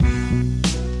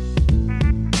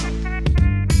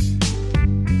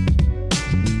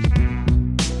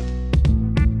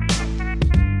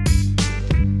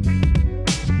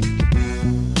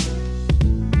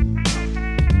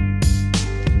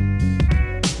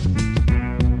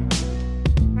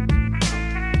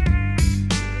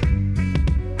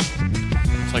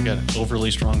like an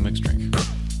overly strong mixed drink.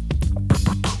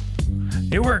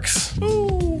 It works.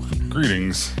 Ooh.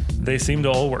 Greetings. They seem to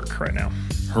all work right now.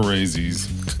 Hooraysies.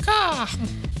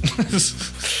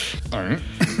 All right.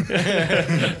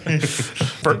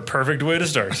 Perfect way to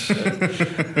start.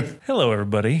 Hello,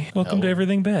 everybody. Welcome to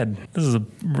Everything Bad. This is a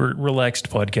relaxed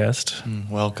podcast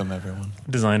Welcome, everyone.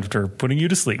 designed for putting you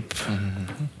to sleep.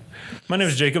 My name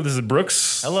is Jacob. This is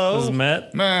Brooks. Hello. This is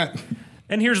Matt. Matt.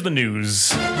 And here's the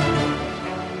news.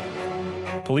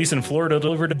 Police in Florida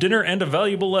delivered a dinner and a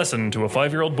valuable lesson to a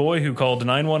 5-year-old boy who called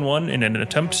 911 in an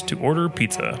attempt to order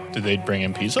pizza. Did they bring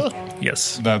in pizza?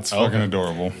 Yes. That's fucking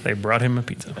adorable. They brought him a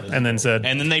pizza and then said,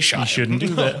 And then they shot you shouldn't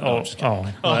do that. No,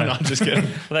 I'm just kidding.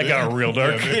 That got real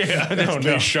dark.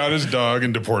 They shot his dog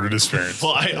and deported his parents.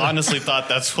 Well, I honestly thought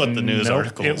that's what the news Nope,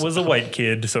 article it was a white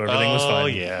kid, so everything was fine. Oh,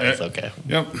 yeah, it's okay.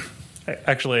 Yep.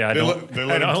 Actually, I They don't. let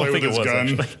I him don't play think with it his was.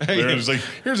 gun. Actually. They're just like,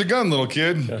 here's a gun, little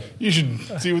kid. You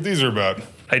should see what these are about.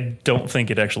 I don't think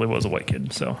it actually was a white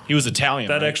kid. So He was Italian.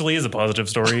 that right? actually is a positive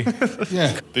story.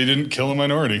 Yeah. They didn't kill a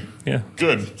minority. Yeah,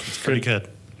 Good. pretty good.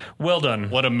 well done.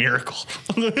 What a miracle.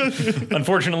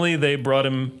 Unfortunately, they brought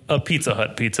him a Pizza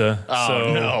Hut pizza. Oh,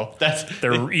 so no.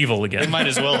 they're evil again. They might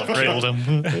as well have killed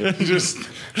him. just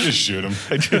shoot him.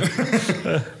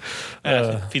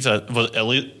 Pizza, was at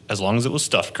least as long as it was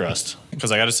stuffed crust.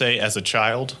 Because I got to say, as a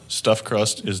child, stuffed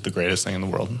crust is the greatest thing in the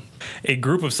world. A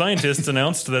group of scientists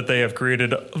announced that they have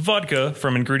created vodka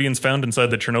from ingredients found inside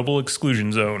the Chernobyl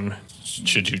exclusion zone.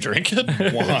 Should you drink it?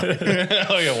 Why?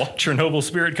 Oh, yeah. Well, Chernobyl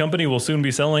Spirit Company will soon be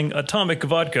selling atomic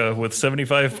vodka, with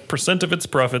 75% of its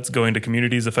profits going to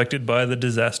communities affected by the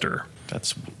disaster.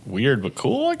 that's weird, but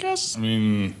cool, I guess. I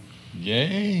mean,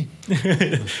 yay.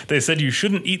 They said you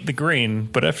shouldn't eat the grain,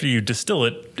 but after you distill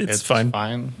it, it's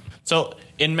fine. So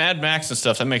in Mad Max and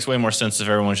stuff, that makes way more sense if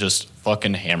everyone's just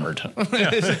fucking hammered. Well,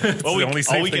 the only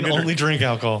safe we thing can to only drink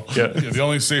alcohol. Yeah. The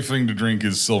only safe thing to drink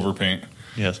is silver paint.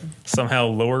 Yes. Somehow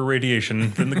lower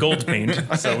radiation than the gold paint,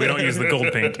 so we don't use the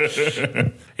gold paint.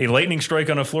 A lightning strike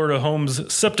on a Florida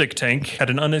home's septic tank had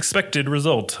an unexpected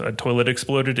result. A toilet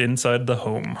exploded inside the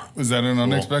home. Was that an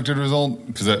unexpected result?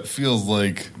 Because that feels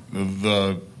like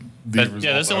the result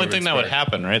Yeah, that's the I only thing that would expect.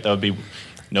 happen, right? That would be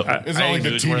no. It's not like the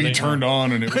TV turned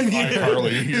on and it was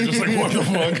iCarly. You're just like, what the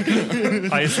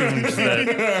fuck? I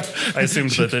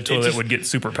assumed that the toilet would get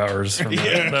superpowers from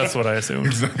that. That's what I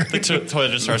assumed. The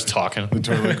toilet just starts talking. The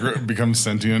toilet becomes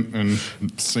sentient and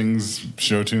sings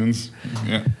show tunes.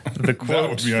 Yeah. The That quote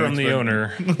would be from the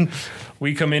unexpected. owner: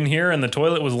 "We come in here and the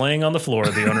toilet was laying on the floor."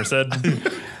 The owner said,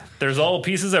 "There's all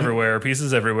pieces everywhere,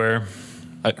 pieces everywhere."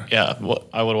 Well,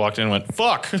 I would have walked in and went,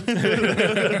 fuck.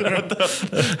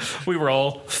 We were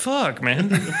all, "Fuck, man,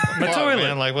 my Fuck, toilet."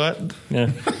 man, like what?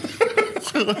 Yeah.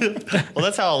 Well,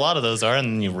 that's how a lot of those are. And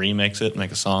then you remix it,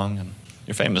 make a song, and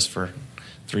you're famous for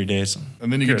 3 days.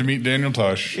 And then you get to meet Daniel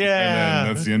Tosh. Yeah. And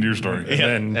then that's the end of your story. Yeah.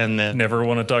 And then- never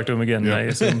want to talk to him again. Yeah.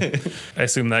 I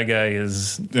assume that guy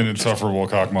is. An insufferable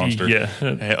cock monster. Yeah,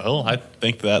 Hey, well, I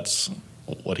think that's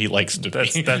what he likes to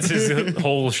be. that's his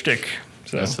whole shtick.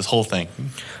 So. That's his whole thing.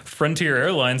 Frontier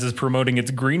Airlines is promoting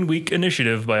its Green Week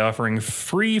initiative by offering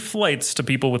free flights to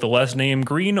people with the last name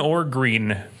Green or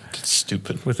Green, It's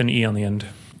stupid. with an E on the end.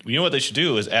 You know what they should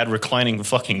do is add reclining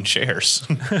fucking chairs.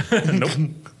 Nope.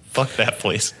 Fuck that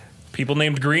place. People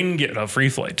named Green get a free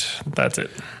flight. That's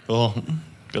it. Well,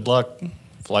 good luck.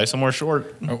 Fly somewhere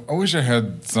short. I wish I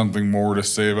had something more to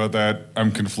say about that.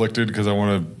 I'm conflicted because I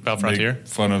want to About Frontier? make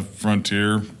fun of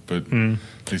Frontier, but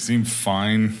they seem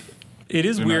fine. It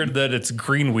is weird that it's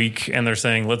Green Week and they're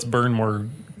saying let's burn more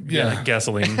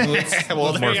gasoline,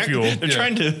 Well, more fuel. They're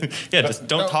trying to, just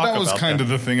don't talk about that. was kind of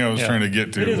the thing I was Yeah. trying to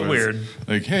get to. It is was weird.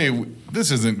 Like, hey,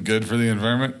 this isn't good for the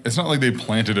environment. It's not like they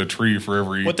planted a tree for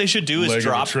every. What they should do leg of is the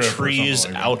drop trip or something trees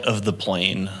like that. out of the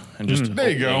plane and just There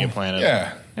you go. make a planet.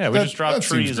 Yeah. Yeah, we just drop that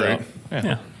seems trees great. out.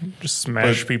 Yeah, just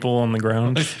smash people on the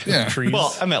ground. Yeah. Trees.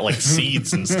 Well, I meant like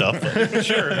seeds and stuff. But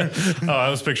sure. Oh, I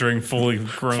was picturing fully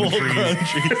grown trees.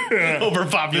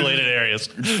 Overpopulated areas.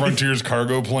 Frontier's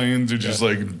cargo planes are just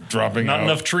like dropping Not out.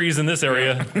 enough trees in this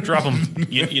area. Drop them.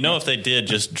 You know, if they did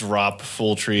just drop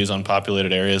full trees on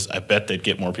populated areas, I bet they'd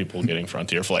get more people getting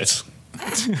Frontier flights.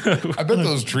 I bet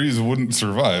those trees wouldn't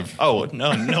survive. Oh, no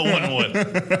one would.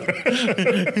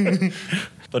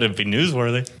 But it'd be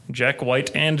newsworthy. Jack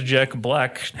White and Jack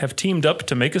Black have teamed up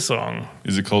to make a song.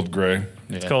 Is it called Gray?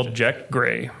 It's called Jack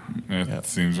Gray. That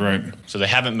seems right. So they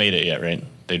haven't made it yet, right?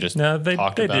 They just No, they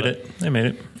talked did about it. They made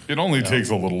it. It only takes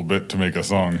a little bit to make a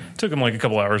song. Took them like a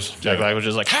couple hours. Jack Black was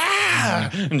just like, ah!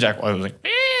 And Jack White was like,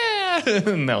 yeah!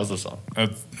 And that was the song.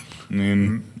 That's I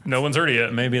mean, No one's heard it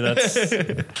yet. Maybe that's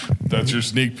that's your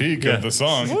sneak peek Yeah. of the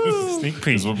song. sneak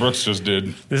peek. Is what Brooks just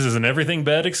did. This is an Everything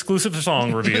Bad exclusive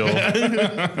song reveal.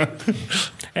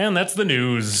 And that's the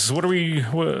news. What are we?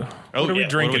 What are we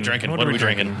drinking? What are we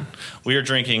drinking? We are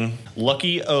drinking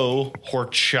Lucky O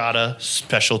Horchata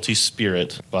Specialty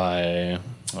Spirit by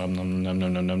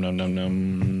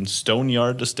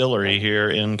Stoneyard Distillery here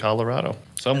in Colorado.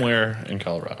 Somewhere in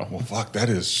Colorado. Well, fuck, that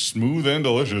is smooth and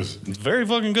delicious. Very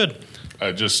fucking good.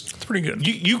 Just It's pretty good.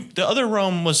 The other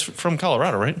rum was from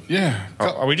Colorado, right? yeah.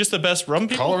 Are we just the best rum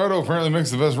people? Colorado apparently makes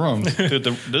the best rum. Dude,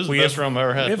 this is the best rum I've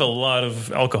ever We had. have a lot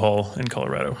of alcohol in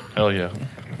Colorado. Hell yeah.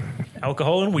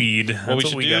 Alcohol and weed. That's What we what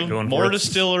should we do, got going more for us.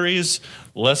 distilleries,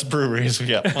 less breweries. We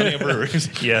got plenty of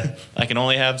breweries. Yeah. I can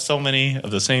only have so many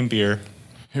of the same beer.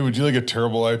 Hey, would you like a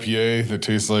terrible IPA that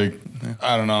tastes like,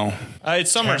 I don't know. It's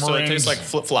summer, so it tastes like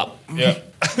flip-flop. Yeah.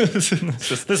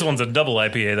 This one's a double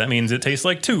IPA. That means it tastes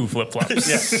like two flip flops.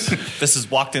 This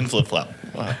is walked-in flip-flop.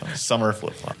 Summer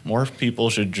flip-flop. More people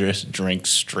should just drink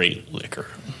straight liquor.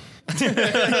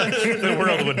 The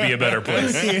world would be a better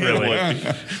place. Really.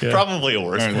 Yeah. Probably a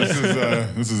worse All right, place.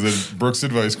 this is a Brooks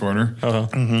Advice Corner.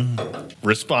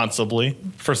 Responsibly.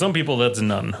 For some people, that's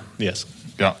none. Yes.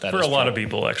 Yeah. That For is a lot true. of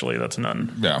people, actually, that's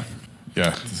none. Yeah.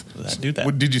 Yeah. Do that.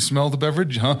 What, did you smell the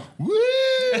beverage? Huh? Woo!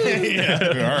 All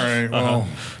right. Well,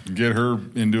 get her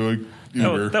into a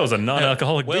Uber. That was a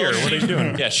non-alcoholic beer. What are you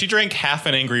doing? Yeah, she drank half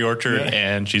an Angry Orchard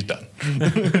and she's done.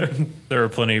 There are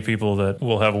plenty of people that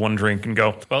will have one drink and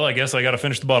go, well, I guess I got to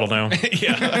finish the bottle now.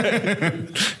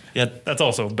 Yeah, That's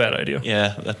also a bad idea.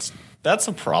 yeah, that's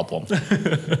a problem.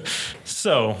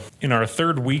 So, in our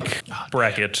third week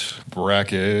bracket,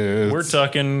 Brackets. we're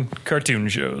talking cartoon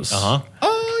shows. Huh?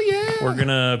 Oh, yeah. We're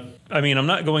gonna. I mean, I'm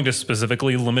not going to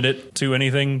specifically limit it to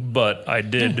anything, but I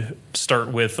did start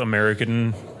with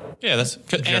American. Yeah,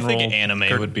 I General think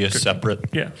anime would be a separate.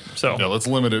 Yeah. So, Yeah, let's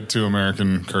limit it to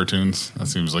American cartoons. That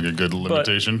seems like a good but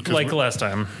limitation. 'cause like we're- last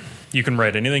time, you can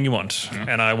write anything you want,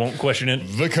 and I won't question it.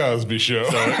 The Cosby Show.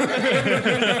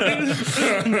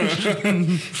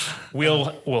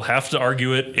 We'll have to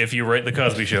argue it if you write the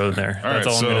Cosby Show in there. All That's right,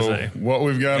 all I'm so gonna say. what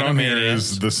we've got on here Animaniacs.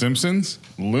 is The Simpsons,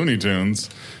 Looney Tunes,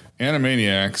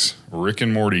 Animaniacs, Rick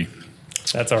and Morty.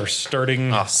 That's our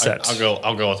starting set.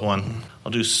 I'll go with one.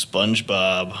 I'll do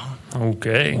SpongeBob.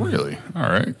 Okay. Really? All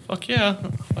right. Fuck yeah.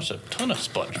 I watched a ton of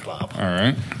SpongeBob. All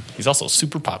right. He's also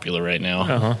super popular right now.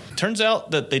 Uh-huh. Turns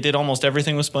out that they did almost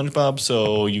everything with SpongeBob,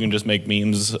 so you can just make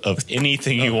memes of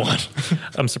anything you want.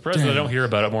 I'm surprised I don't hear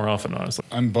about it more often, honestly.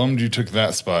 I'm bummed you took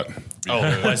that spot. Oh,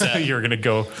 why's that? You're going to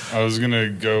go, I was going to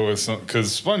go with some,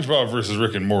 because SpongeBob versus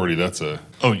Rick and Morty, that's a.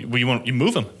 Oh, you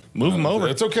move him. Move him over.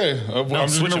 It's okay. I'm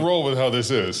just switch going to him. roll with how this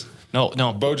is. No.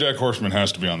 Bojack Horseman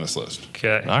has to be on this list.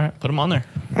 okay, All right, put him on there.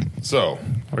 So,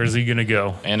 where's he going to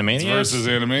go? Animaniacs. versus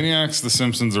Animaniacs, The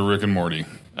Simpsons, or Rick and Morty.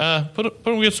 Put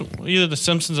him with either The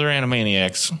Simpsons or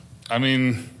Animaniacs. I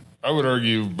mean, I would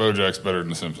argue Bojack's better than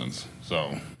The Simpsons.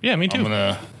 So, Yeah, me too. I'm going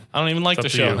to. I don't even like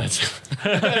It's the up to show.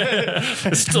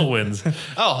 you. It still wins.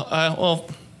 Well, All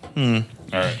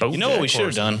right. you know what we should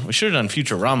have done? We should have done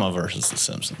Futurama versus The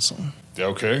Simpsons.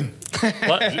 Okay.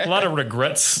 A lot of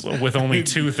regrets with only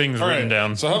two things All written right.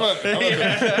 down. So, how about this?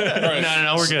 All right.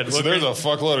 No, we're good. So, there's a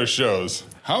fuckload of shows.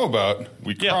 How about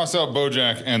we cross out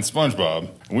Bojack and SpongeBob,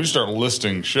 and we just start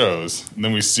listing shows, and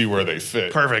then we see where they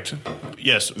fit. Perfect.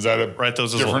 Yes. Is that a Write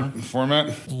those as well. different format?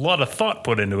 A lot of thought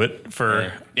put into it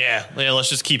for. Yeah, let's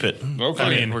just keep it. Okay. I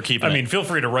mean, we're keeping it. feel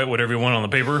free to write whatever you want on the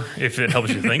paper if it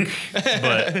helps you think.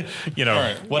 But you know, All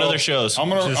right. What other shows? I'm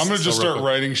gonna Just just start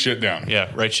writing shit down. Yeah,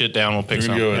 write shit down. We'll pick We're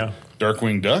some. gonna go with Yeah.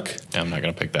 Darkwing Duck, Yeah, I'm not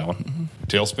going to pick that one.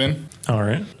 Tailspin. all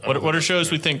right, What are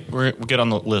shows we think we'll get on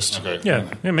the list? Okay.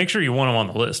 yeah, make sure you want them on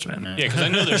the list, man. Yeah, because I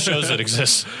know there's shows that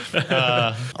exist.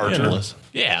 Archer list.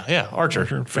 Yeah, Archer.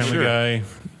 Family for sure. Guy,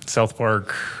 South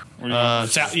Park,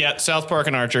 South Park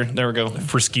and Archer. There we go.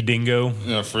 Frisky Dingo,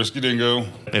 Yeah, Frisky Dingo.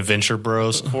 Adventure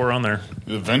Bros. 4 on there.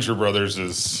 The Venture Brothers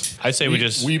is. I'd say we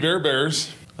just. We Bear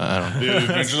Bears. I don't know. The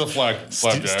Adventures of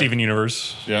Flapjack. Steven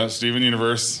Universe. Yeah, Steven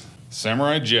Universe.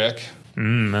 Samurai Jack.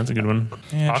 That's a good one.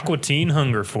 Aqua Teen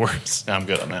Hunger Force. I'm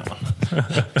good on that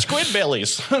one. Squid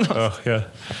Bellies. Oh yeah,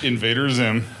 Invader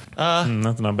Zim.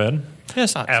 that's not bad.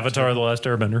 It's not. Avatar: The Last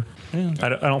Airbender. I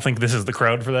don't think this is the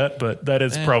crowd for that, but that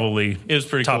is probably It was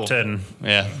pretty top cool. 10.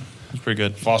 Yeah, it's pretty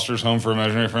good. Foster's Home for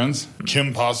Imaginary Friends.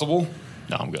 Kim Possible.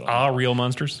 No, I'm good on Real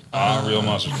Monsters. Real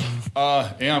Monsters.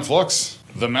 Aeon Flux.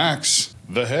 The Max.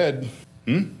 The Head.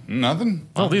 Nothing?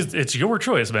 Oh, it's your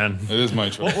choice, man. It is my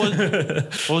choice.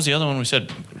 What was the other one we said?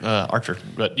 Archer.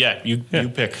 But yeah, you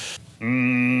pick. We're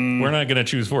not going to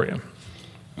choose for you.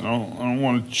 I don't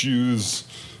want to choose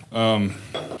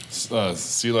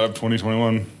Sea Lab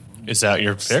 2021. Is that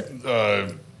your pick?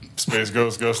 Space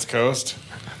Ghost Coast to Coast.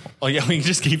 Oh yeah, we can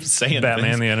just keep saying Batman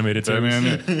things. the animated series.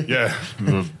 Batman. Yeah.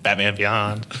 Batman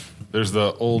Beyond. There's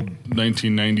the old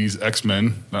 1990s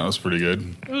X-Men. That was pretty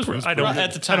good. I don't.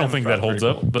 At the time, I don't think that holds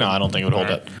up. But No, I don't think it would hold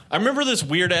up. I remember this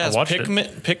weird ass watched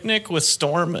it. picnic with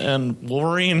Storm and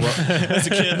Wolverine as a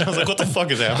kid. I was like, "What the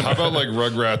fuck is happening?" How about like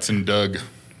Rugrats and Doug?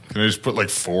 Can I just put like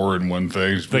 4 in one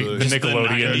thing? Just the, put, the like,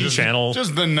 Nickelodeon just- channel.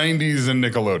 Just the 90s and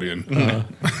Nickelodeon.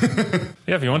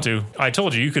 Yeah, if you want to. I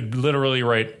told you could literally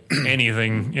write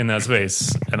anything in that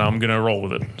space, and I'm gonna roll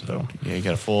with it. So Yeah, you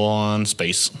got a full on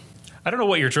space. I don't know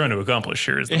what you're trying to accomplish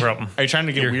here. Is the problem? Are you trying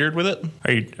to get weird with it?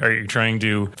 Are you trying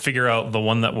to figure out the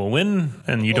one that will win,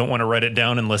 and you don't want to write it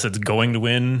down unless it's going to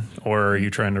win, or are you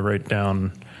trying to write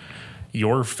down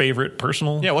your favorite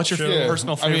personal? Yeah. What's your Yeah,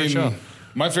 personal favorite show?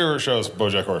 My favorite show is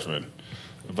BoJack Horseman.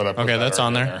 But I put Okay, that that's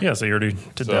on already there. Yeah, so you already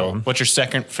did that So- one. What's your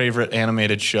second favorite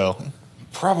animated show?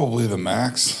 Probably the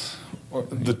Max.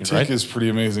 The Tick right. is pretty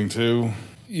amazing too.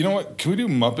 You know what? Can we do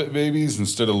Muppet Babies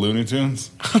instead of Looney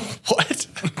Tunes? What?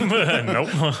 Nope.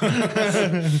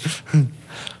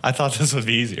 I thought this would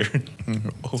be easier.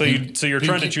 So you're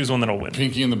trying to choose one that'll win.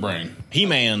 Pinky and the Brain.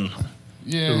 He-Man.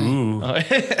 Yeah. Ooh, I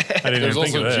didn't There's even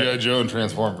think also of that. G.I. Joe and I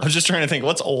Transformers. was just trying to think,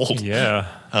 what's old? Yeah.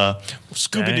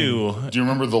 Scooby-Doo. Do you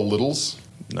remember the Littles?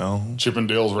 No. Chip and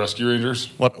Dale's Rescue Rangers?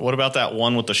 What about that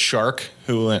one with the shark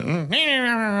who went,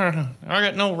 I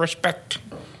got no respect.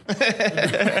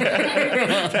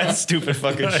 That stupid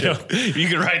fucking shit. You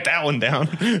can write that one down.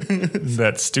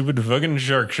 That stupid fucking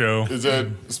shark show. Is that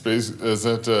space? Is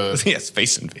that Yeah,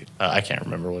 Space Invade. I can't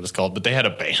remember what it's called, but they had a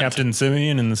band. Captain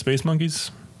Simeon and the Space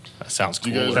Monkeys. That sounds Do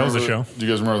cool. you guys That was a remember- show. Do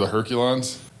you guys remember the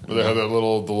Herculons? Where they had that the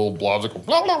little blobs that go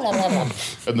blah, blah, blah, blah, blah.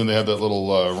 And then they had that little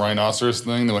rhinoceros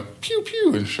thing that went pew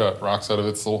pew and shot rocks out of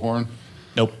its little horn.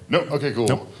 Nope. Nope. Okay, cool.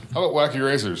 Nope. How about Wacky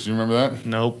Racers? Do you remember that?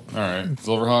 Nope. All right.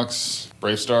 Silverhawks,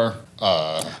 Brave Star.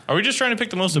 Are we just trying to pick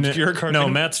the most obscure cartoon? No,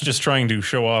 Matt's just trying to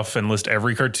show off and list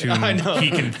every cartoon I know. he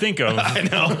can think of. I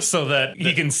know. So that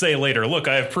he can say later, look,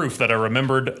 I have proof that I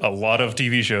remembered a lot of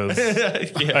TV shows.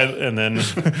 And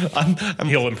then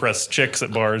he'll impress chicks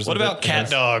at bars. What with about it. Cat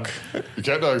Dog? The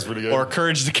Cat Dog's pretty good. Or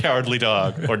Courage the Cowardly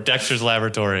Dog? Or Dexter's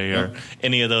Laboratory? Or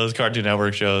any of those Cartoon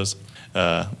Network shows?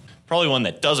 Probably one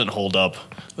that doesn't hold up.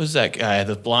 Who's that guy?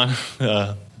 The blonde,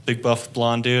 big buff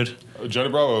blonde dude? Johnny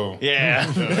Bravo. Yeah.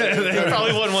 They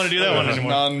probably wouldn't want to do that one anymore.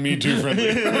 Non-Me Too friendly.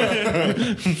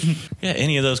 Yeah,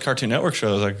 any of those Cartoon Network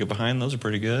shows I could get behind, those are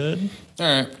pretty good. All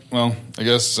right. Well, I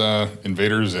guess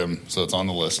Invader Zim, so it's on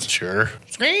the list. Sure.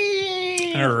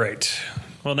 All right.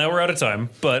 Well, now we're out of time,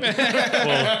 but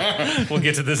we'll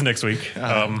get to this next week.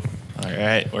 All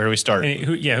right, where do we start?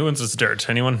 Who wants to start?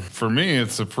 Anyone? For me,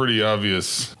 it's a pretty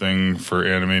obvious thing for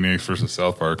Animaniacs versus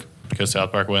South Park. Because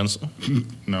South Park wins.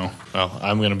 No. Well,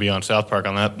 I'm going to be on South Park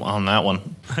on that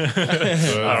one.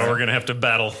 We're gonna have to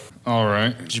battle. All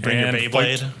right. Did you bring your And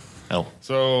Beyblade? Oh.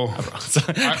 So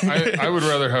I would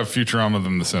rather have Futurama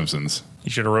than The Simpsons.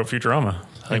 You should have wrote Futurama.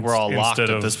 I think we're all locked Instead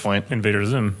at of this point. Invader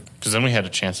Zim. Because then we had a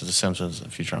chance at The Simpsons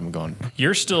and Futurama going.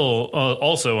 You're still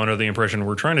also under the impression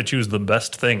we're trying to choose the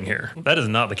best thing here. That is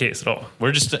not the case at all.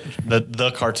 We're just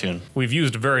the cartoon. We've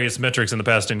used various metrics in the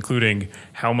past, including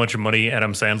how much money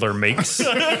Adam Sandler makes,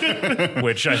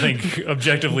 which I think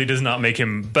objectively does not make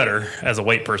him better as a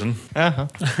white person.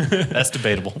 That's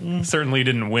debatable. Certainly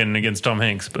didn't win against Tom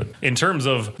Hanks, but in terms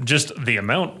of just the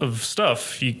amount of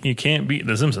stuff, you can't beat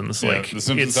The Simpsons. Yeah, The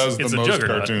Simpsons has the a most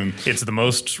juggernaut. cartoon. It's the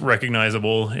most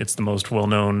recognizable. It's the most well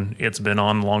known. It's been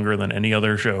on longer than any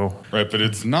other show. Right, but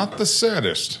it's not the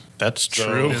saddest. That's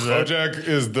So true. BoJack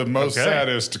is the most Okay.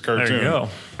 saddest cartoon. There you go.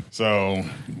 So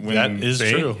when, That is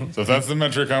See? true. So if that's the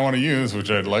metric I want to use, which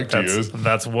I'd like to use.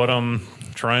 That's what I'm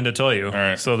trying to tell you. All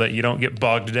right. So that you don't get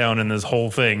bogged down in this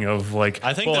whole thing of like,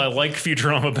 I think I that- like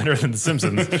Futurama better than The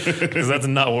Simpsons, because that's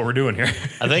not what we're doing here.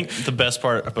 I think the best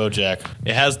part of BoJack,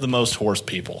 it has the most horse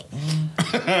people.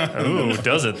 Ooh,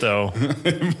 does it though?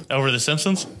 Over The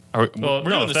Simpsons? We're doing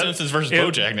if The that- Simpsons versus if-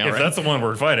 BoJack now, If right? that's the one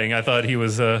we're fighting, I thought he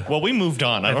was. Well, we moved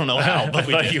on. I don't know how, I but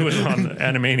we thought did. he was on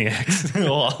Animaniacs.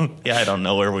 Well, yeah, I don't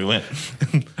know where we went.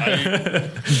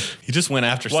 He just went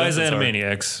after Why is Simpsons hard.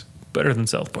 Animaniacs better than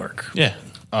South Park? Yeah.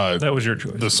 That was your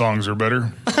choice. The songs are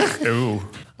better. Ooh.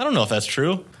 I don't know if that's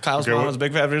true. Kyle's Okay, mom what- was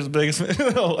Big Fat Bear's the biggest.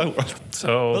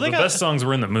 So they the got- best songs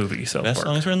were in the movie. South Best Park.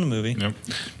 songs were in the movie. Yep.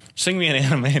 Sing me an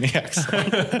Animaniacs song.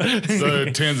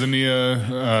 The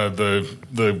Tanzania,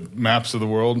 the maps of the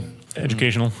world.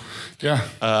 Educational. Yeah.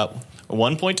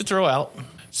 1 point to throw out.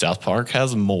 South Park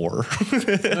has more.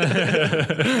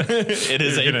 It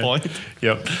is 8 point.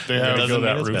 Yep. They have doesn't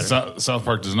mean it's better. South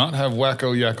Park does not have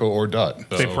Wacko, Yakko, or Dot.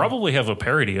 So They probably have a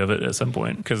parody of it at some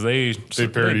point because they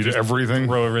parodied just everything.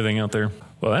 throw everything out there.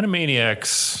 Well,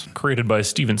 Animaniacs created by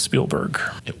Steven Spielberg,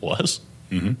 It was.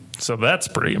 so that's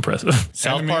pretty impressive.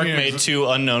 South Park Animaniacs- made two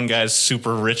unknown guys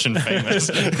super rich and famous.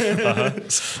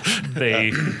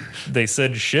 They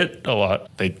said shit a lot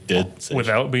They did. Say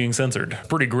without being censored.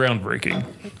 Pretty groundbreaking,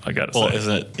 I gotta well, say.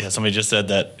 isn't it? Yeah, somebody just said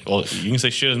that. Well, you can say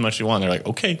shit as much as you want. They're like,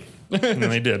 okay. And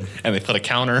they did. And they put a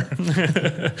counter.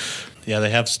 Yeah,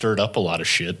 they have stirred up a lot of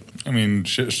shit. I mean,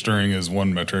 shit stirring is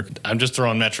one metric. I'm just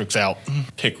throwing metrics out.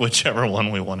 Pick whichever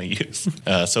one we want to use.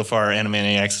 So far,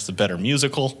 Animaniacs is a better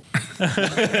musical. And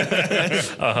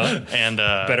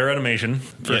Better animation,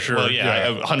 for sure. Well,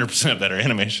 yeah, 100% better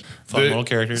animation. Fun little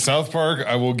characters. South Park,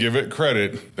 I will give it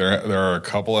credit. There are a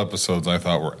couple episodes I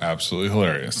thought were absolutely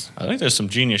hilarious. I think there's some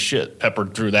genius shit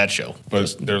peppered through that show.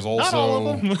 But there's all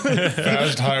also of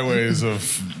fast highways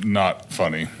of not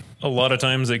funny. A lot of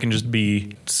times they can just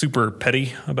be super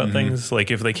petty about things.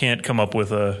 Like if they can't come up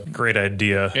with a great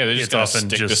idea, Yeah, they just it's gotta often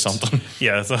stick to just something.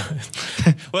 Yeah,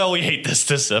 Well, we hate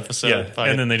this episode. yeah, Fuck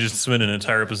and it. then they just spend an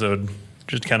entire episode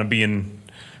just kind of being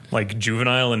like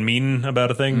juvenile and mean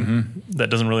about a thing that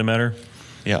doesn't really matter.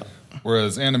 Yeah.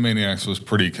 Whereas Animaniacs was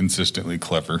pretty consistently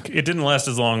clever. It didn't last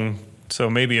as long, so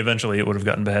maybe eventually it would have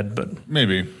gotten bad. But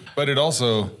Maybe. But it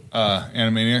also,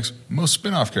 Animaniacs, most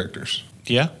spin-off characters.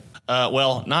 Yeah.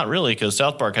 Well, not really, because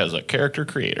South Park has a character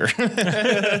creator. You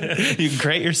can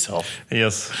create yourself,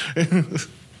 yes,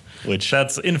 which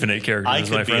that's infinite I characters,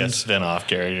 could my be a friend. spin-off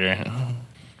character.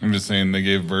 I'm just saying they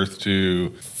gave birth to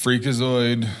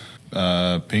Freakazoid,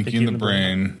 Pinky and the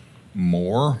Brain,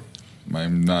 more.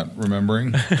 I'm not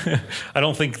remembering. I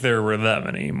don't think there were that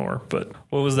many anymore. But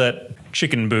what was that?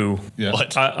 Chicken Boo. Yeah.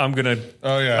 What? I'm gonna.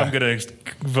 Oh, yeah. I'm gonna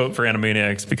vote for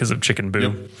Animaniacs because of Chicken Boo.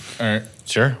 Yep. All right.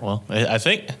 Sure. Well, I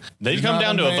think they come Not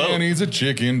down to a man, vote. He's a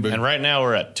chicken, but And right now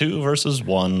we're at 2 versus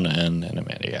 1, and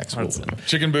Animaniacs will win.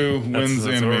 Chicken Boo wins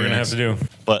That's what we're gonna have to Animaniacs. do.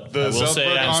 But The I will South say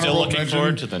Park I'm still honorable looking mention-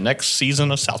 forward to the next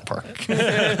season of South Park.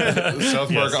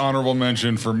 South Park honorable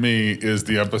mention for me is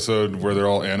the episode where they're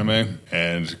all anime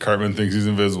and Cartman thinks he's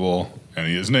invisible and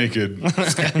he is naked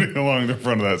skating along the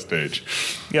front of that stage.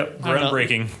 Yep,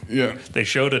 groundbreaking. Yeah. They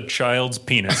showed a child's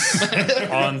penis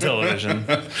on television.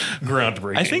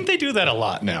 Groundbreaking. I think they do that a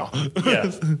lot now. Yeah,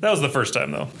 that was the first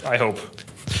time, though. I hope.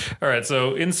 All right,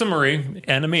 so in summary,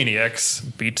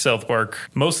 Animaniacs beat South Park.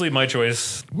 Mostly my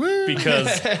choice Woo. because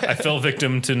I fell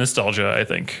victim to nostalgia, I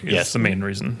think, is Yes. the main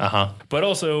reason. Uh-huh. But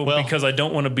also Well- because I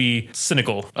don't want to be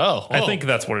cynical. Oh, I oh. think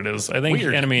that's what it is. I think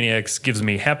Weird. Animaniacs gives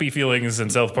me happy feelings,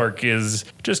 and South Park is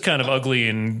just kind of ugly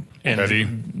and Petty.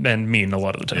 and mean a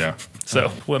lot of the time. Yeah. So,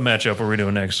 what matchup are we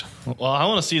doing next? Well, I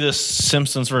want to see this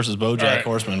Simpsons versus BoJack right.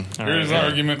 Horseman. Here's the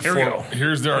argument Here we go.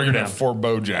 Here's the argument down. for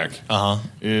BoJack.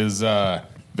 Is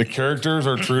the characters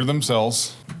are true to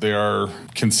themselves. They are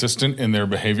consistent in their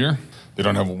behavior. They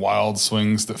don't have wild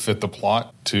swings that fit the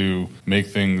plot to make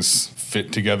things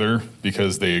fit together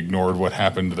because they ignored what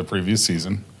happened the previous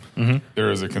season.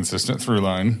 There is a consistent through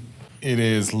line. It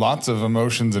is lots of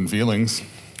emotions and feelings.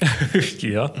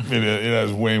 Yeah. It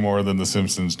has way more than The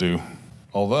Simpsons do.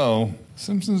 Although,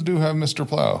 Simpsons do have Mr.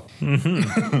 Plow.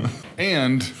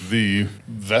 And the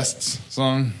Vests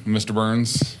song, Mr.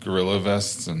 Burns, Gorilla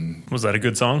Vests, and Was that a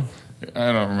good song?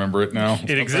 I don't remember it now.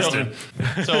 It existed.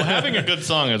 So having a good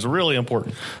song is really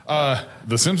important.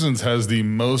 The Simpsons has the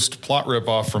most plot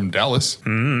ripoff from Dallas,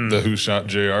 the Who Shot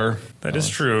JR. That is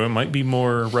true. It might be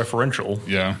more referential.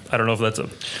 Yeah. I don't know if that's a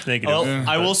negative. Well,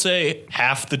 I will say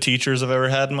half the teachers I've ever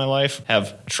had in my life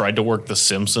have tried to work The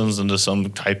Simpsons into some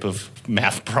type of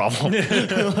math problem.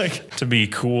 Like, to be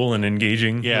cool and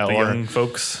engaging Yeah, with the or- young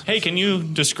folks. hey, can you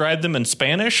describe them in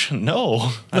Spanish? No,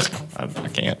 I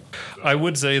can't. I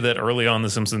would say that early on,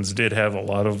 The Simpsons did have a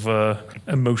lot of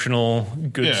emotional,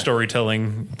 good Yeah.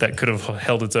 storytelling that could have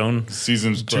held its own.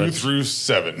 Seasons 2 But- through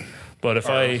 7. But if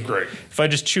Great. I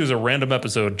just choose a random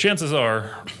episode, chances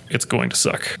are it's going to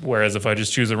suck. Whereas if I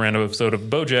just choose a random episode of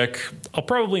BoJack, I'll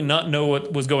probably not know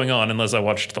what was going on unless I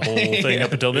watched the whole thing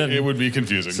up until then. It would be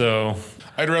confusing. So,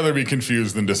 I'd rather be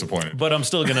confused than disappointed. but I'm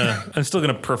still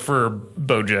gonna prefer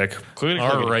BoJack. Clickety, All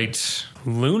clickety. right,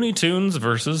 Looney Tunes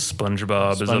versus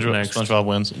SpongeBob is up next. SpongeBob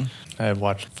wins. I have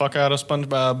watched fuck out of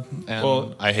SpongeBob, and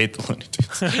Well- I hate the Looney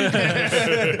Tunes.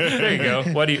 There you go.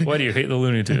 Why do you hate the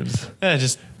Looney Tunes?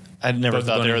 I never Bugs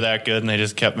thought they Bunny. were that good, and they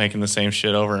just kept making the same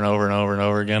shit over and over and over and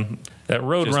over again. That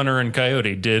Roadrunner and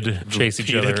Coyote did chase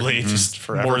each other repeatedly, just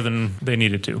forever. more than they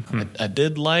needed to. I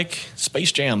did like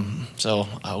Space Jam, so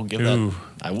I will give Ooh. that.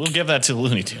 I will give that to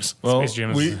Looney Tunes. Well, Space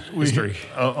Jam is history.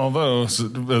 although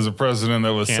as a precedent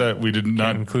that was Can't- set, we did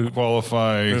not include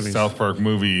qualify movies. South Park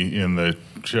movie in the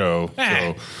show.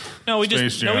 So No, we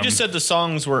Space Jam. just said the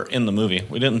songs were in the movie.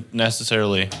 We didn't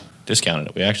necessarily discount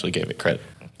it. We actually gave it credit.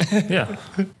 Yeah.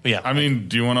 But yeah. I mean,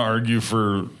 do you want to argue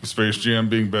for Space Jam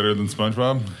being better than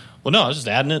SpongeBob? Well, no, I was just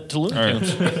adding it to Looney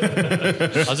Tunes.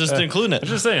 I was just including it.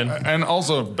 Just saying. And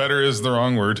also, better is the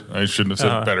wrong word. I shouldn't have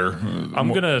said better. I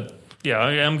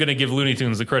am gonna give Looney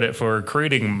Tunes the credit for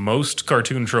creating most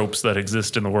cartoon tropes that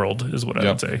exist in the world, is what I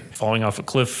Yep. would say. Falling off a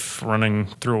cliff, running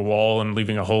through a wall, and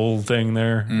leaving a whole thing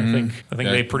there. I think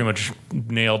Yeah. they pretty much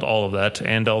nailed all of that.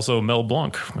 And also Mel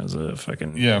Blanc as a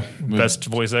fucking Yeah. best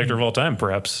voice actor of all time,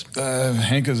 perhaps.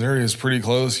 Hank Azaria is pretty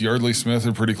close. Yardley Smith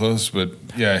are pretty close, but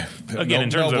yeah. Again, in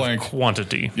terms Mel of Blanc,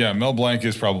 quantity. yeah, Mel Blanc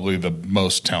is probably the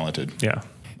most talented. Yeah.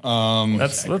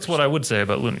 That's what I would say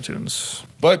about Looney Tunes.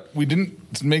 But we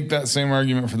didn't make that same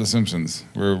argument for The Simpsons,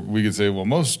 where we could say, well,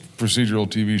 most procedural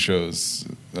TV shows.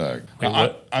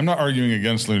 what? I'm not arguing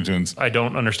against Looney Tunes. I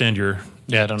don't understand your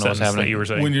Yeah, I don't know what's sentence that happening. you were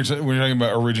saying. When you're talking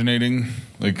about originating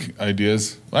like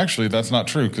ideas, well, actually, that's not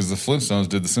true because the Flintstones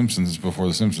did The Simpsons before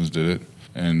The Simpsons did it,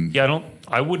 and Yeah,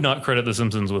 I would not credit The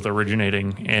Simpsons with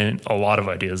originating and a lot of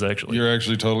ideas, actually. you're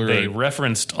actually totally They right.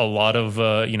 referenced a lot of,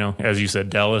 as you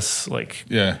said, Dallas, like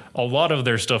Yeah, a lot of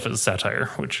their stuff is satire,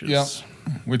 which is yeah,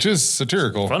 which is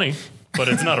satirical. funny, but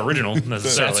it's not original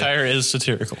necessarily. Satire is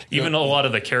satirical. Even a lot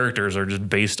of the characters are just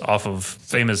based off of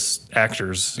famous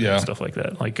actors Yeah. and stuff like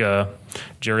that. Like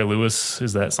Jerry Lewis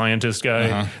is that scientist guy.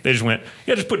 Uh-huh. They just went,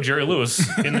 just put Jerry Lewis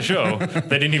in the show.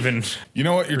 They didn't even. You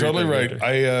know what? You're totally Create right.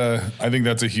 that I think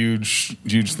that's a huge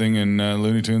thing in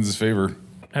Looney Tunes' favor.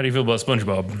 How do you feel about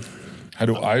SpongeBob? How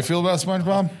do I feel about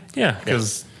SpongeBob? Yeah,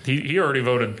 because he already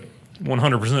voted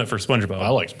 100% for SpongeBob. I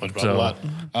like SpongeBob a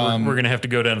lot. We're going to have to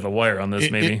go down to the wire on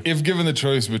this, maybe. If given the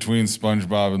choice between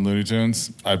SpongeBob and Looney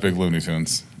Tunes, I pick Looney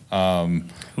Tunes.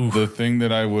 The thing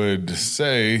that I would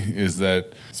say is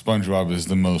that SpongeBob is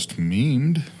the most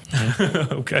memed.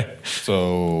 Okay.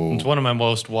 So It's one of my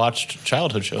most watched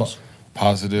childhood shows.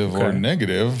 positive or Okay.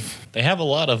 negative. They have a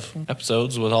lot of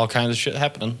episodes with all kinds of shit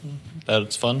happening.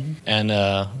 That's fun. And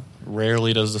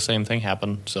rarely does the same thing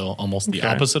happen. So almost the Okay.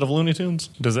 opposite of Looney Tunes.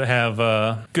 Does it have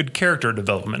good character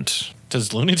development?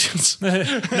 Does Looney Tunes?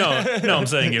 No, I'm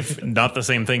saying if not the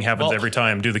same thing happens Well- every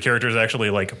time, do the characters actually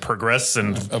like progress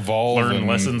and Evolve learn and-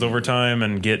 lessons over time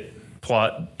and get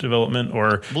plot development,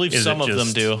 or I believe is some it of them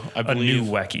just do. I a believe new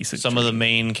wacky situation? some of the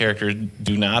main characters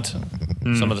do not.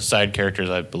 Some of the side characters,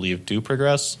 I believe, do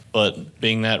progress. But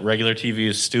being that regular TV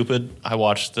is stupid, I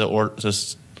watched the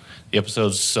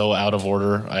episodes so out of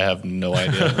order. I have no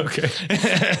idea. Okay.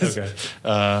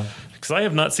 Because I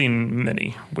have not seen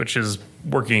many, which is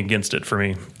working against it for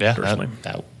me Yeah, personally.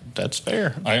 that's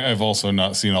fair. I've also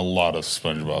not seen a lot of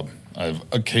SpongeBob. I've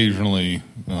occasionally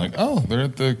been like, oh, they're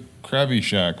at the Krabby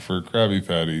Shack for Krabby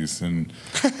Patties, and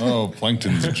oh,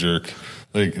 Plankton's a jerk.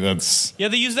 Like that's Yeah,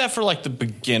 they used that for like the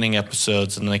beginning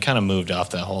episodes, and they kind of moved off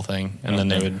that whole thing. And then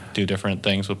they Okay. would do different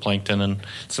things with Plankton, and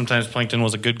sometimes Plankton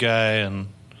was a good guy, and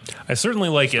I certainly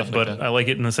like it, like but that. I like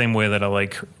it in the same way that I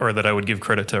would give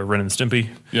credit to Ren and Stimpy.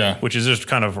 Yeah. Which is just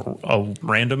kind of a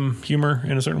random humor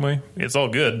in a certain way. It's all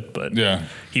good, but Yeah.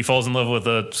 he falls in love with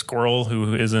a squirrel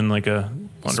who is in like a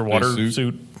underwater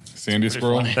Spacesuit. suit. Sandy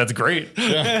Squirrel. That's great.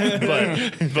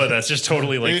 but that's just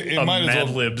totally like a might as Mad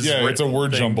well- Libs. Yeah, it's a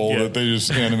word thing. jumble Yeah. that they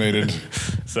just animated.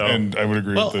 So And I would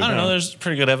agree well, with it. I don't know. There's a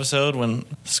pretty good episode when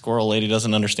the squirrel lady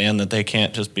doesn't understand that they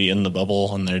can't just be in the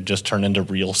bubble, and they're just turned into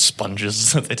real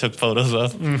sponges that they took photos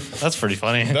of. That's pretty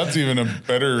funny. That's even a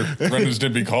better Ren and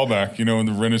Stimpy callback. You know, when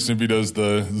the Ren and Stimpy does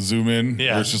the zoom in,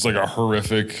 Yeah. where it's just like a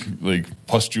horrific, like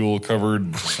pustule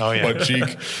covered Oh, yeah. butt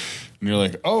cheek. And you're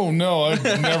like, oh no, I've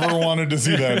never wanted to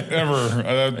see that ever.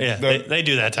 Yeah, they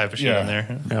do that type of shit Yeah. in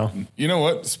there. yeah. You know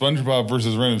what? SpongeBob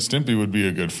versus Ren and Stimpy would be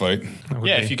a good fight.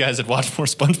 Yeah, if you guys had watched more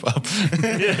SpongeBob,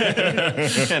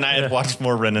 and I had watched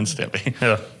more Ren and Stimpy,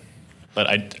 Yeah. but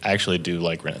I actually do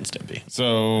like Ren and Stimpy.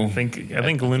 So I think Looney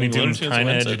think Tunes Looney Tunes kind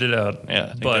of wins edged it. it out. Yeah, I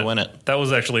think but they win it. That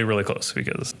was actually really close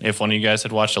because, If one of you guys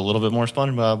had watched a little bit more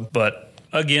SpongeBob, but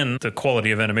again, the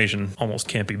quality of animation almost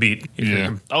can't be beat.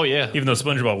 Yeah. oh yeah, Even though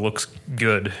SpongeBob looks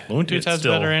good, Looney Tunes it's has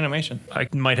still- better animation. I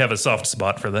might have a soft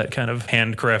spot for that kind of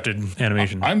handcrafted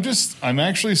animation. I'm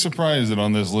actually surprised that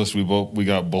on this list we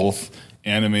got both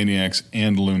Animaniacs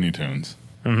and Looney Tunes.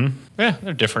 Yeah,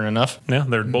 they're different enough. Yeah,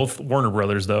 they're both Warner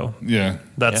Brothers, though. Yeah.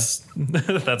 That's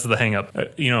that's the hang up.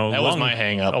 That was my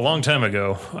hang up. A long time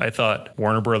ago, I thought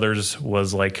Warner Brothers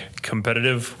was like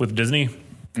competitive with Disney.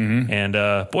 And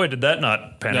boy, did that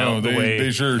not pan No, out the way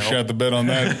they sure shot the bed on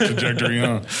that trajectory,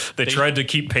 huh? they tried to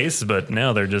keep pace, but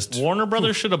now they're just Warner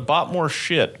Brothers should have bought more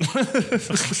shit.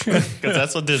 Because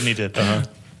that's what Disney did.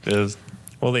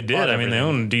 well, they did. Bought I mean, they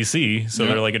everything. own DC, so Yeah.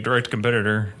 they're like a direct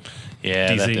competitor.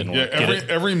 Yeah, that DC. didn't Yeah, work.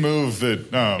 every move that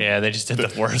Yeah, they just did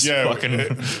the worst fucking.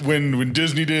 when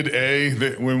Disney did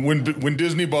when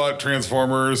Disney bought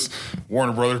Transformers,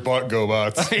 Warner Brothers bought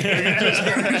GoBots.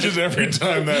 just every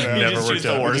time that happened, Never just worked choose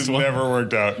the out. it worst just one. never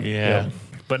worked out. Yeah.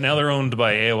 But now they're owned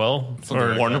by AOL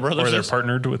or Warner Brothers or they're is?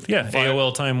 partnered with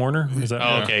AOL Time Warner. Is that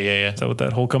Oh, okay, yeah. Is that what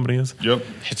that whole company is? Yep.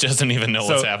 It doesn't even know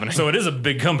what's happening. So it is a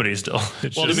big company still.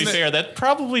 It's well, to just- be fair, that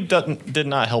probably did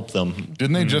not help them.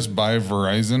 Didn't they just buy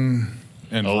Verizon?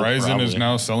 And Oh, Verizon is probably.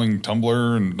 now selling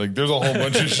Tumblr, and like there's a whole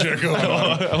bunch of shit going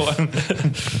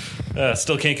on.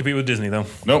 still can't compete with Disney though.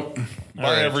 Nope. Buy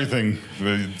right. everything.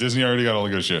 Disney already got all the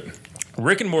good shit.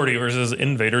 Rick and Morty versus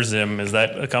Invader Zim. Is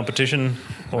that a competition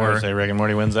I or? say Rick and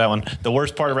Morty wins that one. The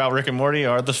worst part about Rick and Morty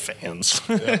are the fans.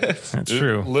 That's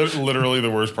true. Literally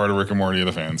the worst part of Rick and Morty are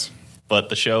the fans. But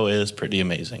the show is pretty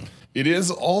amazing. It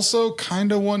is also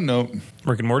kind of one note.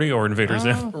 Rick and Morty or Invader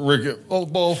Zim? Well,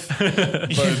 both.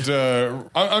 But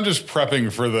I'm just prepping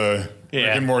for the Yeah.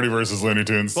 Rick and Morty versus Looney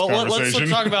Tunes Well, let's conversation.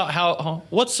 talk about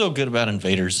what's so good about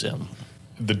Invader Zim.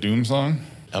 The Doom song.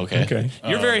 Okay.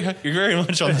 You're very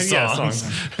much on the Yeah, songs.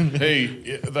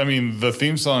 Hey, I mean, the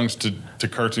theme songs to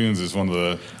cartoons is one of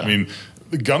the. I mean,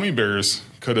 the Gummy Bears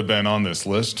could have been on this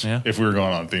list Yeah. if we were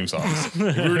going on theme songs.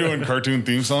 If we were doing cartoon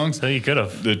theme songs, So you could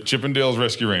have. the Chippendales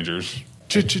Rescue Rangers.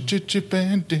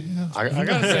 Chippendales. I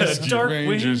gotta say, Rescue Darkwing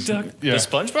Rangers. Duck. Yeah. the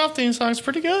SpongeBob theme song's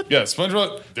pretty good. Yeah,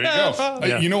 SpongeBob. There you go.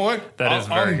 Yeah. You know what? That is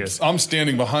very good. I'm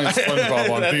standing behind SpongeBob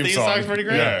on That theme theme song. song's pretty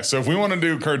great. Yeah. So if we want to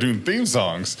do cartoon theme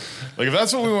songs, like if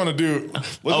that's what we want to do,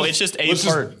 It's just a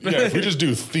part. If we just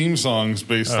do theme songs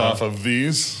based off of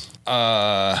these,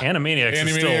 Animaniacs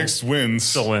Animaniacs wins.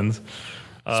 still wins.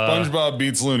 SpongeBob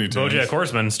beats Looney Tunes. BoJack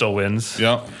Horseman still wins.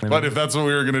 Yep. But if that's what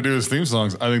we were going to do as theme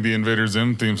songs, I think the Invader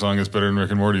Zim theme song is better than Rick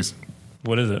and Morty's.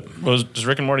 What is it? Does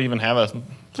Rick and Morty even have a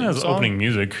It has song? opening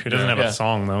music. It doesn't have Yeah. a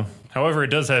song though. However, it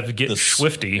does have Get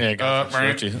Swifty. Yeah,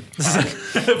 Swifty.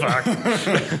 Fuck.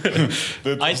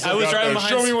 I was driving behind-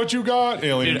 Show me what you got,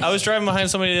 alien. Dude, I was driving behind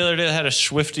somebody the other day that had a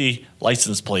Swifty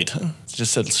license plate. It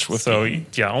just said Swifty. So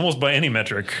yeah, almost by any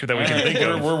metric that we can think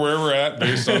we're, of. we're where we're at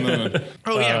based on the.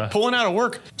 oh yeah, pulling out of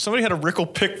work. Somebody had a Rickle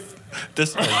pick.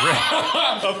 This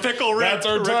a pickle Rick. That's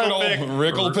our Rickle title. pick.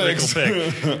 Rickle Picks.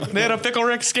 Pick. They had a pickle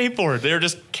Rick skateboard. They were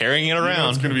just carrying it You know what's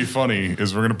around. going to be funny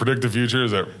is we're going to predict the future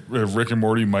is that Rick and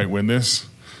Morty might win this.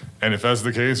 And if that's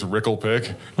the case, Rickle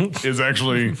Pick is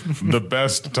actually the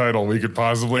best title we could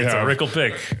possibly It's a have. Rickle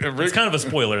pick. It's kind of a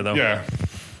spoiler though. Yeah,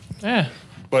 Yeah,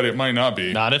 but it might not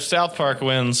be. not if South Park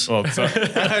wins. Well, it's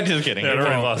I'm just kidding. Yeah, You're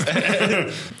everybody right.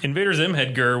 lost. Invader Zim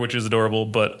had Gurr, which is adorable,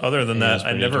 but other than is that, I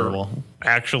pretty never adorable.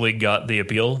 actually got the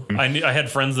appeal. I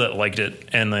had friends that liked it,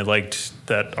 and they liked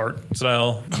that art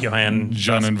style.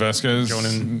 John and Vasquez.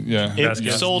 Jonan- Yeah. It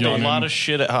Vasquez. sold a Yonan. lot of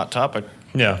shit at Hot Topic.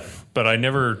 Yeah, but I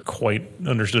never quite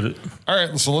understood it. All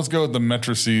right, so let's go with the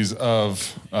matrices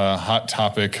of Hot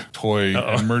Topic toy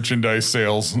and merchandise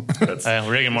sales. Rick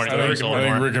and Morty. I sold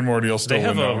think more. Rick and Morty will still They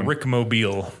have win that a one.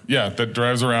 Rickmobile Yeah, that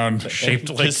drives around. shaped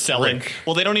They like sell Rick. it.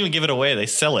 Well, they don't even give it away. They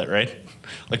sell it, right?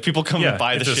 Like people come Yeah, and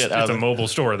buy the it's shit a, out it's of a it. mobile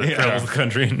store that travels the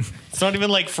country. It's not even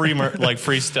like free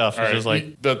free stuff. All It's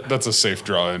right, just like that's a safe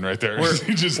draw in right there.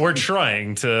 You just, We're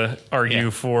trying to argue Yeah.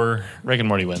 for. Rick and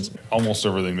Morty wins. almost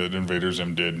everything that Invader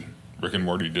Zim did, Rick and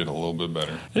Morty did a little bit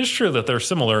better. It's true that they're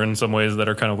similar in some ways that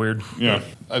are kind of weird. Yeah,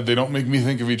 they don't make me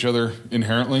think of each other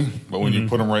inherently, but when you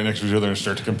put them right next to each other and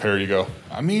start to compare, you go,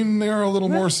 I mean, they are a little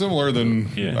more similar than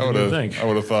Yeah, I would you'd have. think. I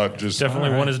would have thought. Just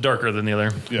Definitely one is darker than the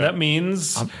other. Yeah. That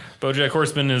means BoJack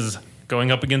Horseman is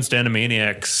going up against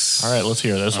Animaniacs. All right, let's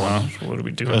hear this one. What are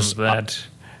we doing with that?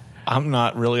 I'm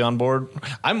not really on board.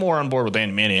 I'm more on board with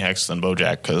Animaniacs than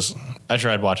BoJack because I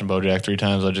tried watching BoJack 3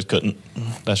 times. I just couldn't.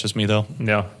 That's just me though.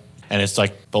 Yeah. And it's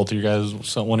like both of you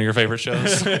guys, one of your favorite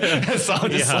shows. So I'm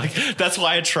just like, that's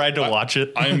why I tried to watch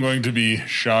it. I am going to be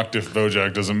shocked if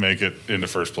BoJack doesn't make it into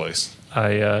first place.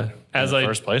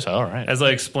 First place, all right. As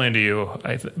I explained to you,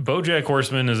 BoJack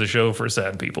Horseman is a show for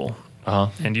sad people.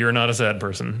 And you're not a sad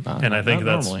person, and I think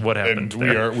not that's normally. what happened.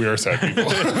 And we are sad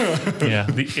people. Yeah.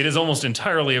 It is almost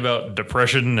entirely about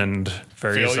depression and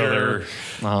various Failure.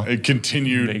 other It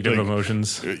continued negative like,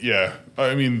 emotions. Yeah,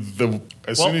 I mean,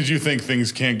 as soon as you think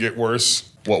things can't get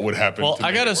worse, what would happen. Well, to I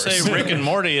make gotta it worse. say, Rick and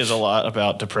Morty is a lot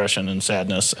about depression and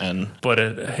sadness, and But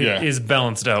it Yeah. is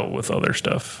balanced out with other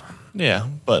stuff. yeah,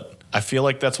 but I feel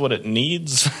like that's what it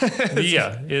needs.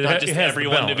 Yeah. It, Not it just has the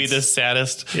everyone to be balance. the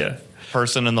saddest Yeah.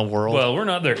 person in the world. Well, we're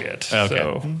not there yet. Okay.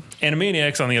 So,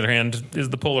 Animaniacs, on the other hand, is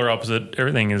the polar opposite.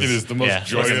 Everything is, It is the most yeah,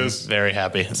 joyous. very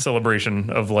happy. celebration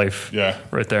of life. Yeah.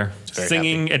 Right there. very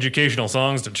Singing educational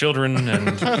songs to children and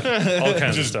all kinds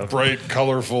of Just stuff. bright,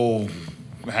 colorful,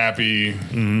 happy.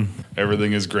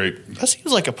 Everything is great. That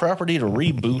seems like a property to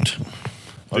reboot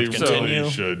or They continue. really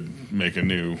should make a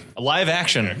new A live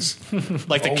action,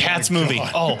 like the Oh my Cats movie.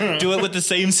 God. Oh, do it with the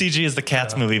same CG as the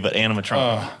Cats movie, but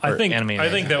animatronic. I or think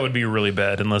Animaniacs. that would be really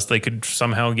bad unless they could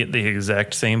somehow get the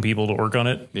exact same people to work on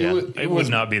it. Yeah. It would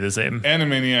not be the same.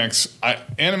 Animaniacs.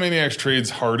 Animaniacs trades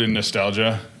hard in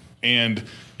nostalgia, and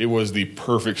it was the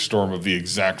perfect storm of the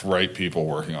exact right people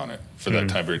working on it for that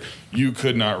time period. You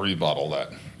could not rebottle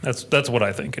that. That's what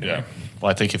I think. Yeah. Anyway.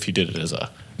 Well, I think if you did it as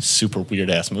a super weird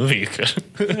ass movie, you could.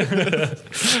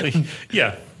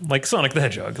 Yeah, like Sonic the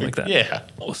Hedgehog, like that. Yeah.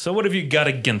 So what have you got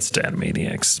against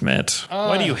Animaniacs, Matt?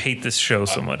 Why do you hate this show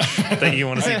so much that you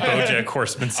want to see BoJack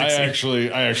Horseman I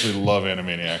succeed? actually love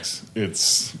Animaniacs.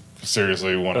 It's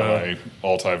seriously one of my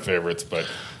all-time favorites, but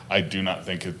I do not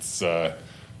think it's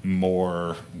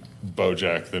more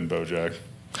BoJack than BoJack.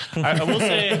 I will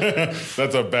say,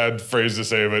 That's a bad phrase to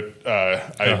say, but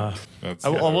that's I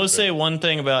will say one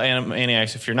thing about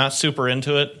Animaniacs. If you're not super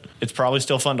into it, it's probably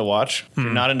still fun to watch. If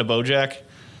you're not into BoJack,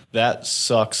 that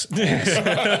sucks.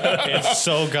 It's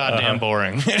so goddamn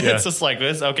boring. It's just like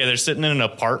this. Okay, they're sitting in an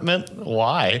apartment.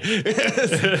 Why?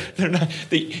 They're not.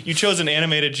 You chose an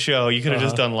animated show. You could have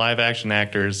just done live action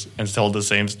actors and told the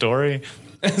same story.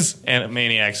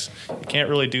 Animaniacs. You can't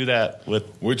really do that with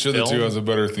Which of the film. two has a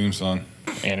better theme song?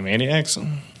 Animaniacs.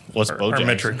 What's Our BoJack?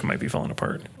 metric might be falling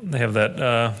apart. They have that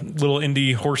little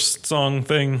indie horse song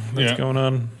thing that's Yeah. going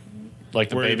on. Like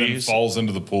the Where he then babies. falls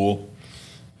into the pool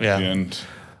Yeah. at the end.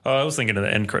 I was thinking of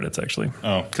the end credits actually.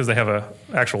 Oh. Because they have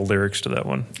actual lyrics to that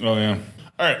one. Oh, yeah.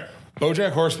 All right.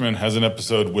 BoJack Horseman has an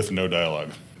episode with no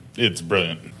dialogue. It's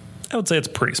brilliant. I would say it's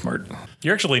pretty smart.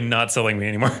 You're actually not selling me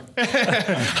anymore.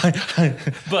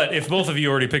 But if both of you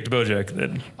already picked BoJack,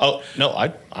 then Oh no,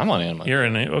 I'm on Animaniacs. you're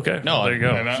in it. Okay. No, there you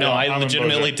go. and I- No, I I'm in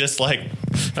legitimately BoJack. dislike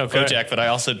Okay. BoJack, but I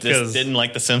also 'Cause- didn't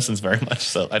like The Simpsons very much,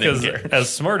 so I didn't Because care. as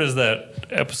smart as that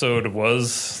episode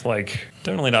was, like,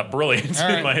 definitely not brilliant All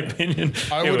right. in my opinion.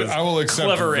 I It would. was I will accept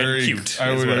clever very, and cute.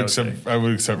 I is would what accept. I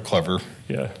would accept clever.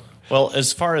 Yeah. Well,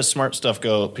 as far as smart stuff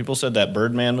go, people said that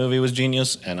Birdman movie was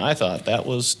genius, and I thought that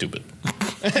was stupid.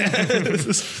 I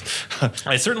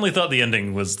certainly thought the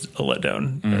ending was a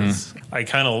letdown. as I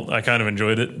kind of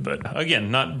enjoyed it, but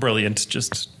again, not brilliant,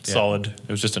 just solid. It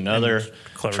was just another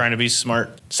clever. trying to be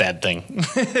smart, sad thing.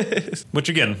 Which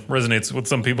again resonates with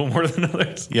some people more than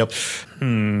others. Yep.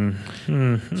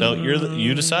 So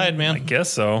you decide, man. Guess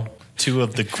so. Two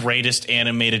of the greatest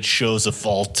animated shows of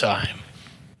all time.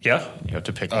 Yeah. You have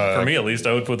to pick one. For me, at least,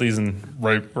 I would put these in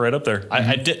Right. right up there.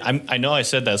 I did. I know I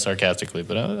said that sarcastically,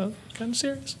 but I'm kind of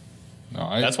serious. No,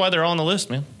 I, That's why they're all on the list,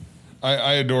 man.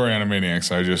 I adore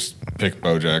Animaniacs. I just pick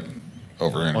BoJack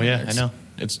over Animaniacs. Oh yeah, I know.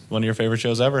 It's one of your favorite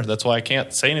shows ever. That's why I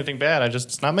can't say anything bad.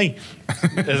 It's not me.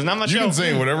 It's not my You show. can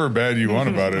say whatever bad you want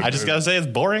about it. I just gotta say it's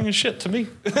boring as shit to me.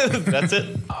 That's it.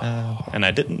 And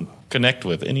I didn't connect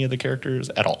with any of the characters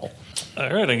at all.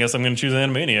 All right, I guess I'm going to choose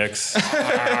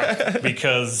Animaniacs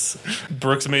because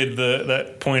Brooks made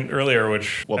that point earlier,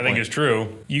 which What I think point? is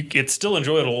true. It's still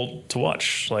enjoyable to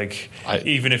watch. Like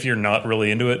even if you're not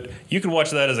really into it, you can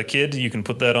watch that as a kid. You can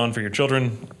put that on for your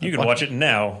children. You can watch it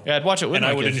now. Yeah, I'd watch it with and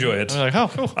my I would kids. enjoy it. I was like, oh,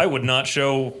 cool. I would not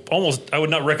I would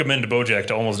not recommend BoJack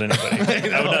to almost anybody.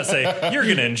 I would not say you're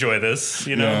going to enjoy this.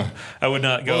 You know, Yeah. I would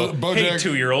not go. Well, hey, BoJack-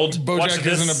 2-year-old, watch BoJack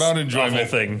this isn't about enjoyment. awful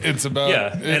thing. It's about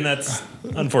and that's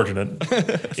unfortunate.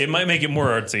 It might make it more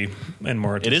artsy and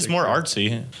more. It is more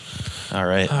artsy. All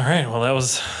right. All right. Well, that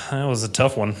was a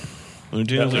tough one. Who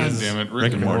do that lose? was- Damn it,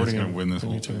 Rick and Morty's going to win this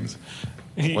whole thing.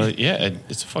 Well, yeah,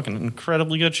 it's a fucking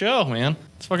incredibly good show, man.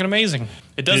 It's fucking amazing.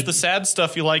 It does the sad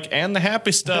stuff you like and the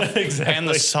happy stuff Exactly. and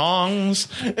the songs.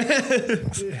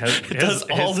 It does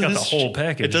all it's got the this whole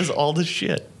package. It does all this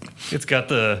shit. It's got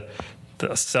the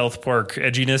South Park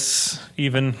edginess,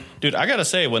 even. Dude, I gotta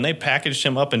say, when they packaged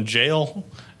him up in jail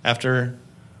after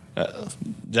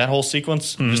that whole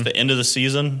sequence, just the end of the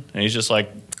season, and he's just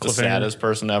like the Cliffhanger. saddest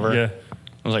person ever. Yeah.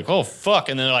 I was like, oh fuck!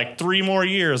 And then like 3 more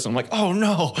years, I'm like, oh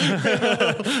no!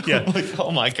 Yeah. I'm like, oh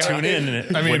my god! Tune in.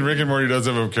 And I mean, Rick and Morty does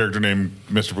have a character named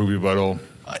Mr. Poopy Butthole.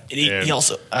 He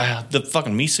also the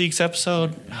fucking Meeseeks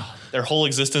episode. Their whole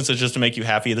existence is just to make you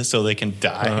happy so they can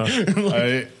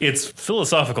die. It's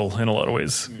philosophical in a lot of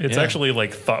ways. It's Yeah. actually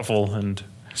like thoughtful and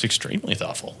It's extremely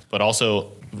thoughtful, but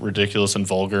also ridiculous and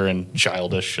vulgar and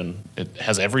childish, and it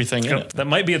has everything in it. that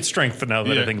might be its strength now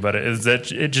that I Yeah. think about it, is that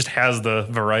it just has the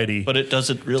variety. But it does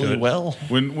it really To it. well.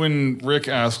 When Rick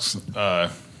asks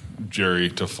Jerry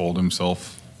to fold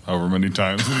himself however many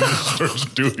times, and he just starts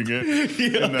doing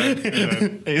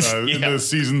it in the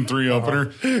season 3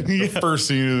 opener, the first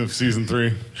scene of season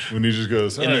 3, when he just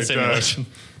goes, "All In the right, simulation.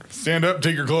 stand up,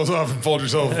 take your clothes off, and fold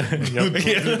yourself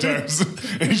 3 times,"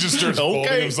 and he just starts folding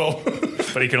Okay. himself.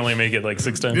 But he can only make it like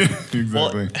 6 times. Exactly.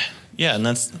 Well, yeah, and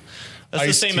that's the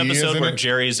same Ice-T, episode isn't where it?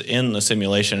 Jerry's in the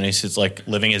simulation and he's like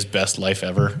living his best life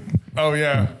ever Oh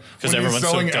yeah, because When he's everyone's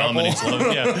so selling dumb and he's Apple.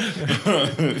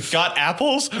 loving, yeah. Got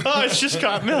apples? Oh, it's just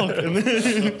got milk.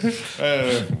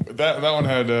 that one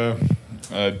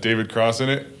had David Cross in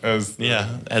it as the Yeah,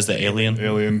 as the alien.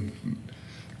 alien.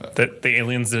 That the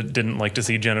aliens that didn't like to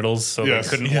see genitals, so Yes.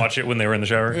 they couldn't watch it when they were in the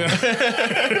shower.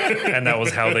 And that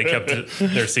was how they kept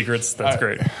their secrets. That's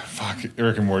great. Fuck,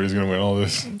 Rick and Morty's gonna win all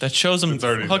this. That shows him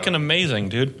already fucking done. amazing,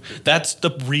 dude. That's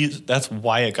the reason. That's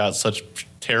why it got such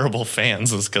terrible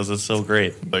fans, is because it's so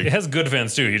great. Like, It has good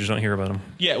fans too. You just don't hear about them.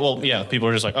 Yeah, well, yeah, people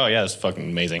are just like, oh yeah, it's fucking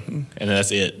amazing, and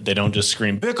that's it. They don't just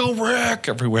scream Pickle Rick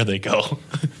everywhere they go.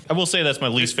 I will say that's my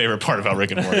least favorite part about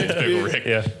Rick and Morty is Pickle Rick.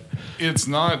 Yeah. it's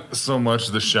not so much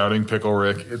the shouting Pickle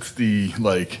Rick. It's the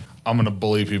like, I'm gonna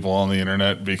bully people on the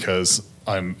internet because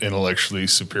I'm intellectually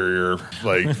superior,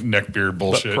 like neckbeard But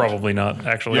bullshit. probably not,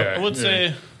 actually. Yeah. I would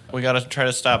say we got to try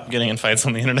to stop getting in fights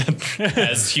on the internet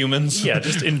as humans. Yeah,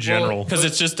 just in general. because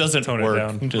it just doesn't Tone it work.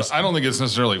 down. Just I don't think it's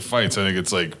necessarily fights. I think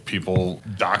it's like people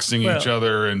doxing Well, each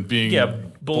other and being yeah,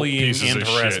 bullying pieces and of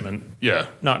shit. harassment. Yeah,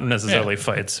 Not necessarily Yeah.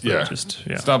 fights, but yeah. just,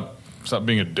 yeah. Stop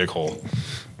being a dickhole.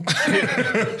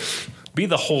 Be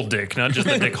the whole dick, not just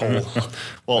the dick hole.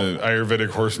 Ayurvedic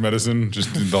horse medicine,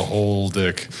 just the whole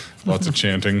dick. Lots of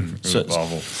chanting. It was So-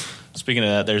 awful. speaking of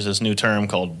that, there's this new term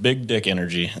called big dick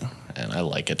energy, and I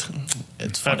like it.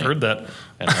 It's funny. I've heard that.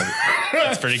 And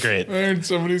it's pretty great. I heard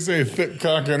somebody say thick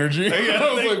cock energy.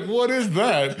 I was like, what is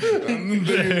that?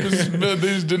 They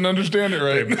just didn't understand it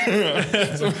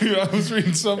right. So I was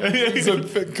reading something that said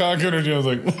thick cock energy. I was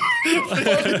like,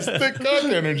 what is thick cock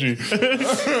energy?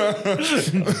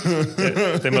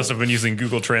 They must have been using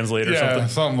Google Translate or Yeah,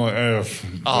 something. something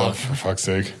like, for fuck's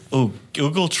sake. Ooh,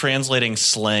 Google translating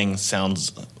slang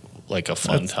sounds like a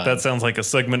fun time. That sounds like a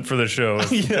segment for the show.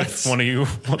 If, Yes. if one of you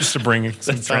wants to bring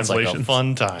some That sounds like a translations.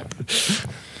 fun time.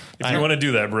 If you want to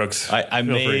do that, Brooks, I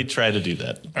feel may free. try to do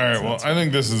that. All right, well, I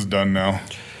think this is done now.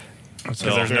 Because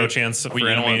there's no chance for you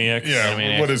don't want- Animaniacs. Yeah,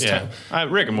 Animaniacs, what is yeah.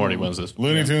 Rick and Morty wins this.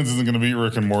 Looney Tunes isn't going to beat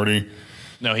Rick and Morty.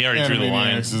 No, he already drew the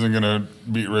line. Animaniacs isn't going to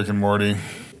beat Rick and Morty.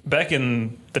 Back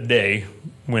in the day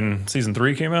when season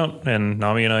 3 came out, and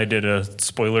Nami and I did a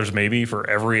spoilers maybe for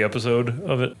every episode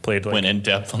of it. Played like Went in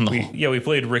depth on the whole. we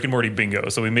played Rick and Morty bingo.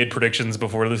 So we made predictions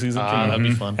before the season came out. That'd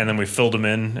be fun. And then we filled them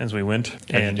in as we went.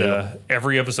 And do it.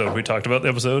 every episode, we talked about the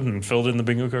episode and filled in the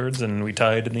bingo cards, and we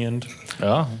tied in the end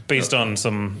Oh, based on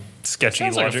some sketchy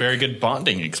sounds like a logic. very good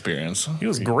bonding experience. It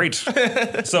was great.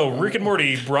 So Rick and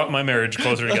Morty brought my marriage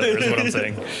closer together, is what I'm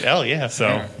saying. Hell yeah!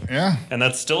 So, Yeah, and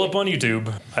that's still up on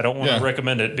YouTube. I don't want to Yeah.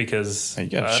 recommend it because you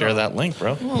gotta I share don't- that link,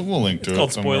 bro. we'll link to It's it.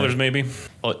 called somewhere. spoilers, maybe.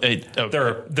 Well, hey, There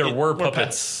were we're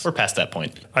puppets. We're past that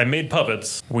point. I made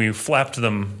puppets. We flapped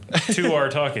them to our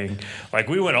talking. Like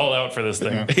we went all out for this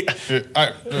thing, It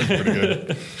was pretty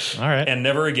good. All right. and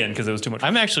never again because it was too much.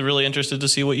 I'm actually really interested to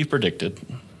see what you predicted.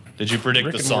 Did you predict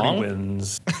Rick the and song? Morty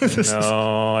wins.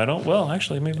 No, I don't. Well,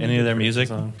 actually, maybe Any of their music?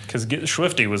 because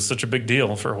Swifty was such a big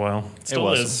deal for a while. Still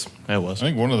it was. is. It was. I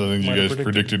think one of the things you Might have guys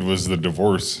predicted was the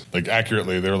divorce. Like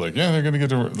accurately, they were like, "Yeah, they're going to get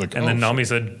divorced." Like, And then Nami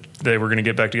said they were going to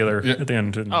get back together Yeah. at the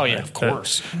end. And Oh yeah, of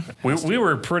course. We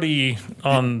were pretty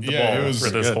on the yeah, ball it was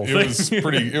for this whole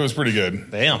thing. It was pretty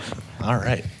good. Damn. All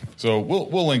right. So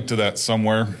we'll link to that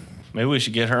somewhere. Maybe we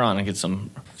should get her on and get some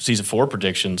season 4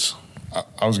 predictions.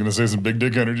 I was going to say some big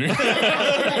dick energy.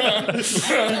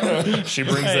 She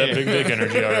brings that big dick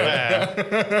energy. All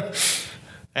right.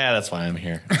 Yeah, that's why I'm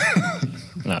here.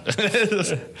 No.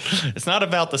 It's not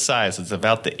about the size, it's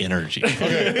about the energy.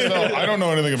 Okay, so I don't know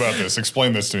anything about this.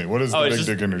 Explain this to me. What is the it's big just-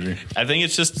 dick energy? I think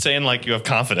it's just saying like you have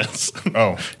confidence.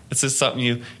 Oh, It's just something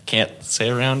you can't say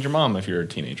around your mom if you're a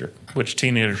teenager. Which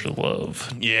teenagers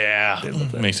love. Yeah.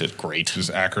 Makes it great. just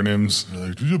acronyms. They're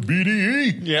like, "This is a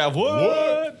BDE." Yeah,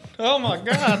 what? Oh my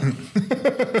god.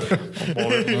 While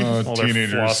they're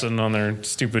Teenagers. flossing on their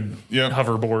stupid Yep.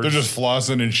 hoverboards. They're just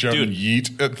flossing and shoving Dude.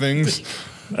 yeet at things.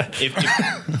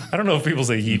 I don't know if people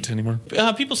say yeet anymore.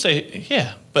 People say,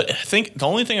 yeah, but I think the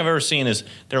only thing I've ever seen is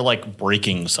they're like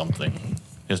breaking something.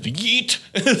 It's yeet.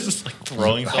 It's just like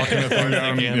throwing something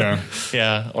down.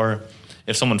 Yeah, or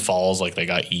if someone falls, like they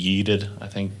got yeeted, I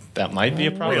think that might be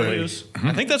a proper use.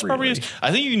 I think that's proper use.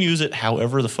 I think you can use it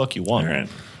however the fuck you want. All right.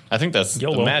 I think that's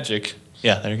the magic.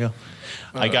 Yeah, there you go.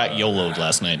 I got YOLO'd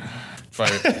last night.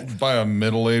 By a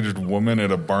middle-aged woman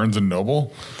at a Barnes &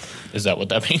 Noble? Is that what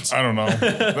that means? I don't know.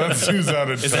 That seems out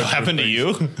of touch. Does that happen to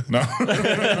you? No.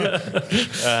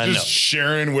 Just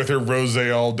Sharon with her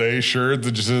rosé all day shirt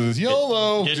that just says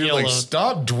YOLO. Get Dude, YOLO. like,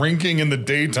 stop drinking in the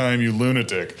daytime, you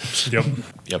lunatic.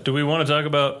 Yep. Do we want to talk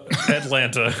about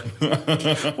Atlanta?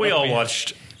 We all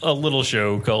watched a little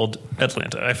show called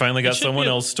Atlanta. I finally got someone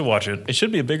else to watch it. It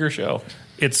should be a bigger show.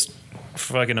 It's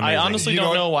fucking amazing. I honestly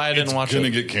don't know why I didn't watch it. It's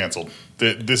going to get canceled.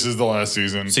 This is the last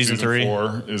season. Season 3?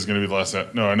 4 is going to be the last.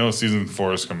 No, I know season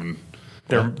 4 is coming.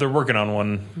 They're working on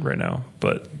one right now,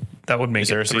 but that would make Is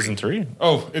there it a season 3?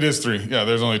 Oh, it is 3. Yeah,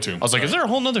 there's only 2. I was like, is there a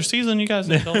whole nother season you guys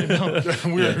don't even know?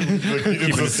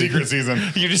 It's a secret season.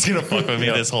 You're just going to fuck with me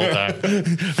this whole time.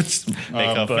 Let's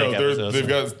make up fake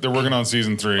episodes. They're working on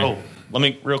season 3. Oh, let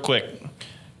me, real quick.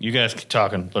 You guys keep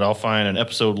talking, but I'll find an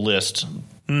episode list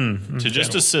to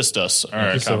just assist us in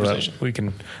our conversation. We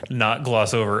can not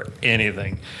gloss over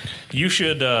anything. You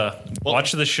should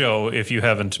watch the show if you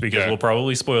haven't, because we'll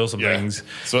probably spoil some things.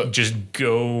 So just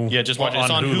go. Yeah, just watch it. It's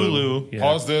on Hulu. Yeah.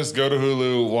 Pause this, go to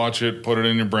Hulu, watch it, put it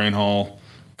in your brain hole,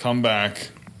 come back,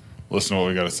 listen to what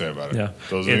we got to say about it. Yeah.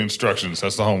 Those are the instructions.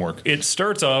 That's the homework. It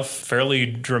starts off fairly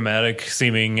dramatic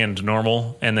seeming and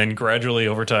normal, and then gradually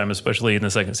over time, especially in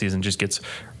the second season, just gets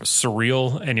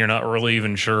surreal, and you're not really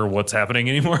even sure what's happening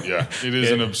anymore. Yeah, it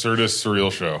is an absurdist,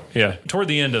 surreal show. Yeah. Toward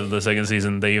the end of the second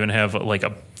season, they even have like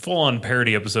a full-on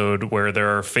parody episode where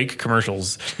there are fake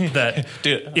commercials that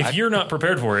Dude, if you're not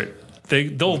prepared for it,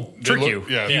 they'll trick you.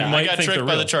 Yeah. You I might got think tricked they're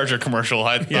by real. the Charger commercial.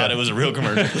 I thought it was a real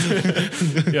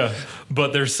commercial. Yeah,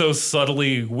 but they're so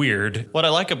subtly weird. What I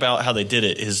like about how they did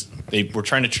it is they were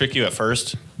trying to trick you at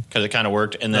first because it kind of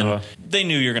worked, and then they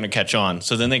knew you're going to catch on.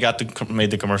 So then they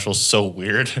made the commercials so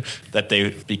weird that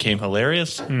they became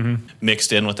hilarious,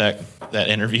 mixed in with that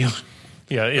interview.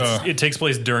 Yeah, it takes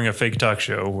place during a fake talk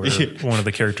show where one of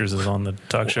the characters is on the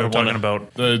talk show talking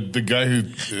about The guy who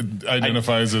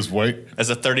identifies as white. As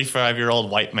a 35-year-old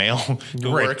white male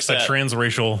who works a at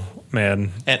transracial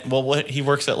man. he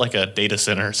works at like a data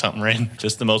center or something, right?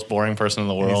 Just the most boring person in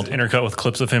the world. He's intercut with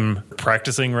clips of him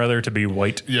practicing rather to be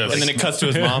white. Yes. And then it cuts to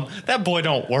his mom. That boy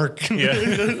don't work. Yeah.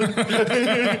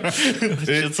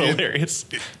 It's hilarious.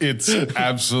 It's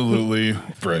absolutely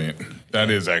brilliant. That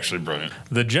is actually brilliant.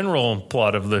 The general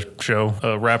plot of the show,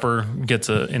 a rapper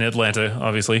in Atlanta,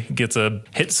 obviously, gets a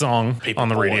hit song on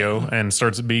the radio and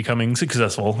starts becoming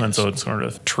successful. And so it's sort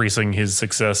of tracing his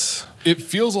success. It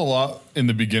feels a lot in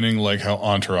the beginning like how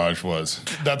Entourage was.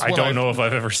 I don't know if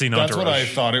I've ever seen Entourage. That's what I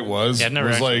thought it was. Yeah, I've never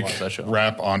it was actually like watched that show.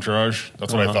 rap Entourage.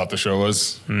 That's what I thought the show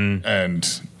was.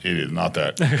 And it is not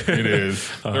that. It is.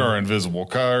 There are invisible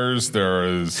cars. There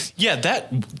is. Yeah,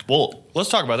 let's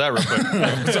talk about that real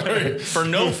quick. Sorry. For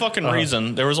no fucking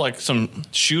reason, there was like some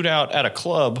shootout at a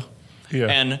club. Yeah.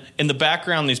 And in the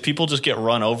background, these people just get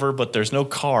run over, but there's no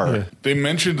car. Yeah. They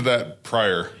mentioned that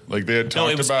prior. Like they had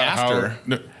talked it was about after.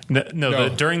 how. No.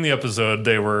 During the episode,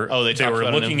 they were they talked were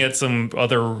about looking at some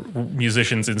other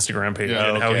musicians' Instagram page Yeah,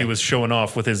 and how he was showing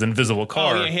off with his invisible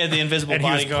car. Oh, yeah, he had the invisible and he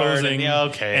was bodyguard. posing,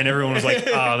 and everyone was like,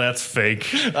 that's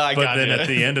fake. I but got then you. at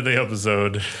the end of the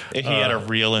episode, He had a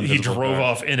real he invisible drove car.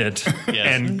 off in it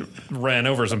and ran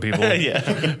over some people. Yeah.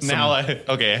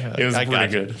 It was I pretty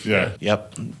got you. good. Yeah.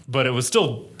 Yep. But it was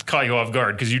still caught you off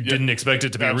guard because you didn't expect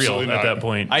it to be absolutely real at not. that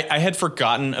point. I had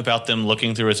forgotten about them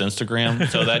looking through his Instagram,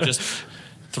 so that just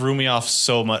threw me off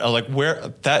so much. I was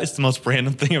like, that is the most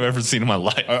random thing I've ever seen in my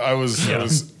life. I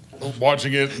was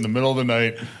watching it in the middle of the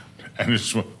night, and it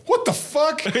just went, "What the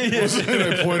fuck?" And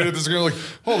I pointed at the screen like,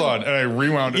 "Hold on," and I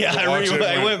rewound it. Yeah, to watch it,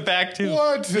 I went back to.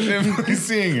 What am I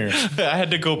seeing here? I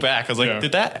had to go back. I was like,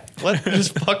 what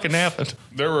just fucking happened?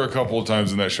 There were a couple of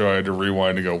times in that show I had to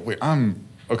rewind and go, "Wait,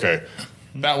 okay."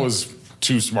 That was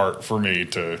too smart for me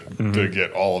to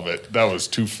get all of it. That was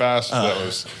too fast.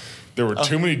 There were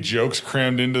too many jokes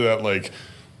crammed into that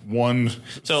one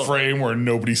frame where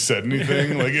nobody said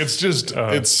anything. Like it's just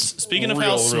it's Speaking of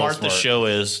how smart the show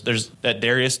is, there's that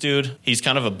Darius dude. He's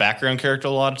kind of a background character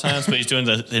a lot of times, but he's doing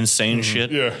the insane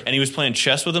shit. Yeah. And he was playing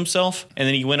chess with himself, and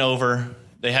then he went over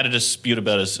they had a dispute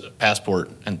about his passport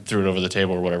and threw it over the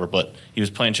table or whatever. But he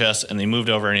was playing chess and they moved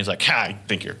over and he's like, I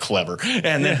think you're clever.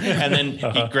 And then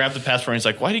he grabbed the passport and he's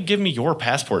like, why did you give me your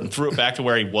passport? And threw it back to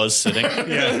where he was sitting. But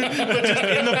just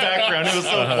in the background, he was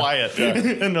so quiet.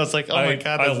 And I was like, oh my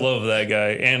God. I love that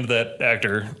guy and that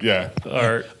actor. Yeah.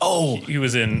 He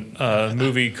was in a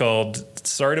movie called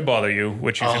Sorry to Bother You,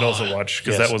 which you should also watch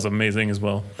because that was amazing as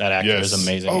well. That actor is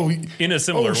amazing. Oh, in a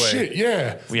similar way. Shit,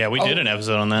 yeah. Yeah, we did an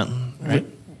episode on that. Right?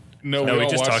 No, we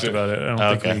just talked about it. I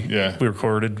don't think we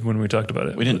recorded when we talked about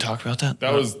it. We didn't talk about that?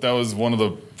 That was one of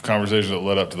the conversations that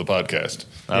led up to the podcast.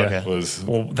 Okay.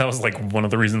 That was like one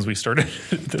of the reasons we started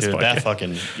this Dude,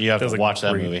 podcast. You have to watch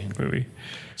that movie.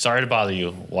 Sorry to bother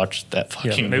you. Watch that fucking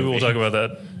movie. Maybe we'll talk about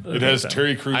that. It has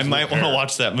Terry Crews. I might want to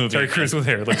watch that movie. Terry Crews with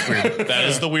hair looks weird. That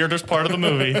is the weirdest part of the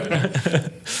movie.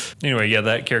 Anyway,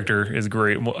 that character is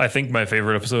great. I think my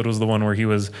favorite episode was the one where he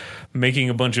was making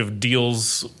a bunch of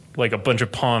deals, like a bunch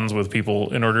of pawns with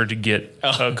people in order to get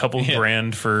a couple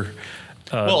grand for...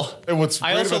 I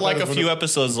also like a few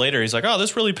episodes later, he's like, oh,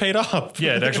 this really paid off.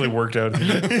 Yeah, it actually worked out.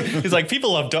 He's like,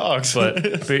 people love dogs.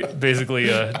 But basically,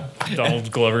 Donald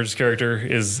Glover's character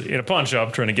is in a pawn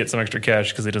shop trying to get some extra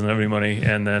cash because he doesn't have any money.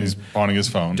 And then he's pawning his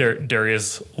phone.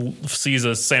 Darius sees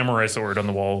a samurai sword on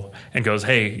the wall and goes,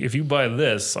 hey, if you buy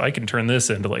this, I can turn this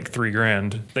into like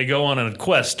 $3,000. They go on a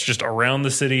quest just around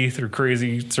the city through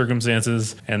crazy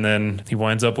circumstances. And then he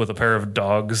winds up with a pair of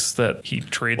dogs that he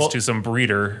trades to some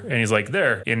breeder. And he's like,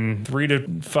 in 3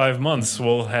 to 5 months,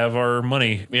 we'll have our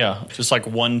money. Yeah, just like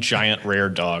one giant rare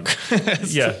dog.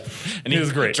 Yeah, and he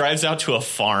was great. Drives out to a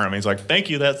farm. He's like,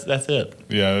 "Thank you, that's it."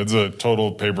 Yeah, it's a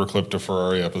total paperclip to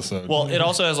Ferrari episode. Well, it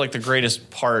also has like the greatest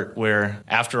part where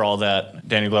after all that,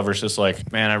 Danny Glover's just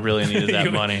like, "Man, I really needed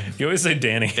that money." You always say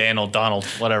Danny, Donald,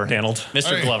 whatever.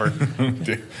 Mr. Glover,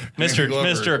 Mr.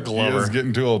 Glover. He is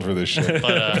getting too old for this shit.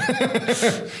 But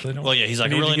he's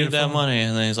like, "I really need that money,"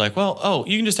 and then he's like, "Well,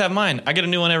 you can just have mine. I get a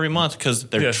new one every month because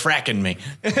they're tracking me."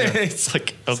 It's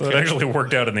like, okay. So it actually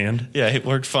worked out in the end. Yeah, it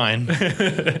worked fine.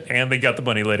 And they got the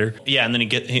money later. Yeah, and then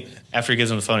after he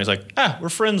gives him the phone, he's like, we're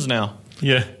friends now.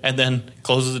 Yeah. And then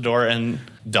closes the door, and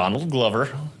Donald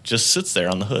Glover just sits there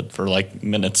on the hood for like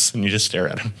minutes, and you just stare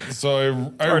at him.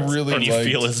 So I really and you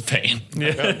feel his pain.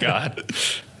 Yeah. Oh, God.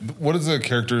 What is the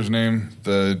character's name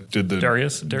that did the...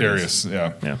 Darius,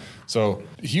 yeah. So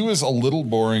he was a little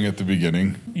boring at the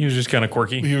beginning. He was just kind of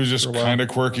quirky. He was just kind of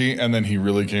quirky, and then he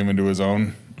really came into his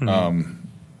own. Mm-hmm.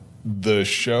 The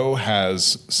show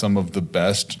has some of the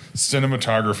best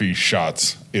cinematography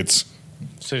shots. It's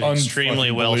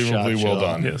extremely well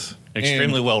done. Yes.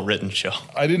 Extremely well written show.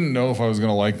 I didn't know if I was going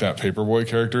to like that Paperboy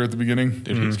character at the beginning.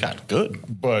 Dude, he's got good.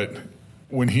 But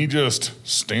when he just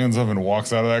stands up and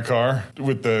walks out of that car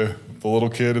with the little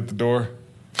kid at the door.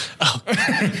 Oh.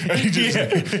 When he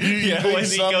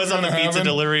goes on the pizza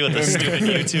delivery with the stupid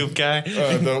YouTube guy.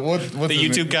 The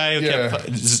YouTube guy who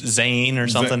kept Zane or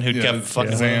something who kept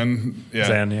fucking Zan. Yeah.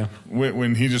 Zan, yeah.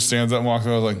 When he just stands up and walks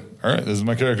out, I was like, all right, this is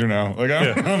my character now. Like,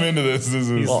 I'm into this. This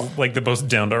is like the most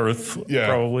down to earth,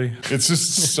 probably. It's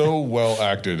just so well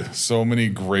acted. So many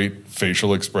great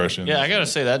facial expressions. Yeah, I gotta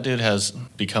say that dude has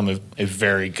become a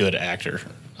very good actor.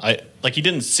 He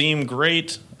didn't seem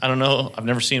great. I don't know. I've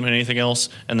never seen him in anything else.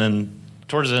 And then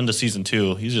towards the end of season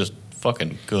 2, he's just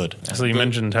fucking good. So you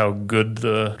mentioned how good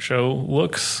the show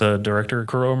looks. Director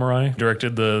Kuro Murai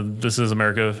directed the This Is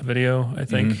America video, I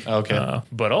think. Mm-hmm. Okay.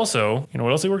 But also, you know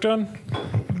what else he worked on?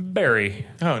 Barry.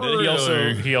 Oh,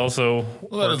 did he? He also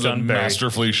worked on Barry.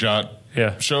 Masterfully shot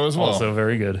show as well. Also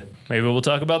very good. Maybe we'll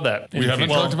talk about that. We haven't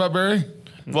talked about Barry?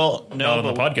 Well, no. On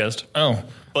the podcast. Oh.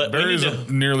 But Barry's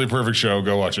a nearly perfect show.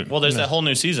 Go watch it. Well, there's that whole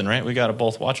new season, right? We got to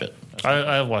both watch it.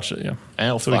 I've watched it, yeah.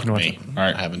 And so we can watch me. it. All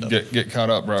right. I haven't done Get caught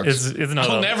up, Brock. It's not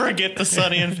I'll never get to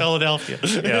Sunny in Philadelphia.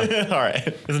 Yeah. All right.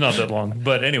 It's not that long.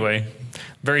 But anyway,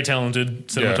 very talented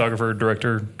cinematographer,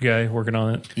 director guy working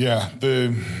on it. Yeah.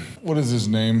 What is his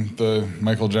name? The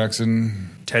Michael Jackson...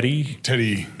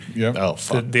 Teddy. Yep. Oh,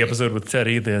 fuck. The episode with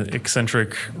Teddy, the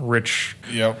eccentric, rich.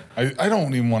 Yep. I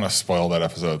don't even want to spoil that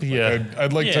episode. Yeah.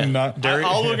 I'd like to not.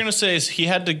 All we're going to say is he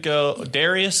had to go.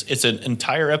 Darius, it's an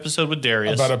entire episode with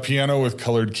Darius. About a piano with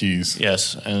colored keys.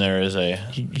 Yes. And there is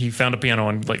He found a piano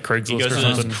on like Craigslist he goes or to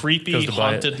something. this creepy,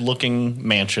 haunted looking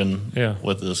mansion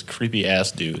with this creepy ass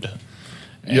dude.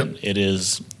 And it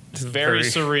is very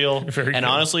surreal. Very and good.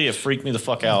 honestly, it freaked me the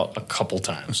fuck out a couple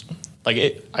times.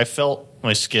 I felt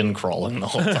my skin crawling the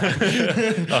whole time.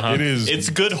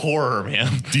 It's good horror,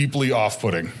 man. Deeply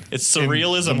off-putting. It's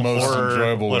surrealism, the most horror,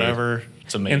 enjoyable whatever. way.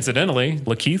 It's amazing. Incidentally,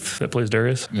 Lakeith, that plays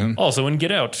Darius, also in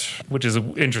Get Out, which is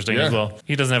interesting as well.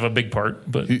 He doesn't have a big part,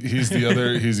 but He's the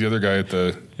other guy at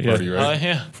the party, right?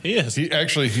 Yeah, he is.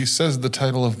 He says the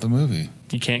title of the movie.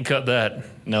 you can't cut that.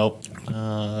 Nope.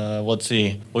 Let's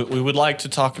see. We would like to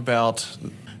talk about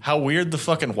how weird the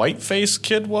fucking whiteface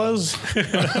kid was.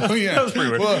 Oh yeah, That was pretty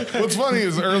weird. Well, what's funny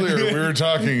is earlier we were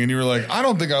talking and you were like, "I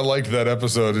don't think I liked that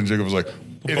episode," and Jacob was like,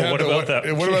 What about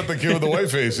that? What about the kid with the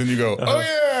white face?" And you go, "Oh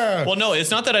yeah." Well, no, it's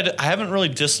not that I haven't really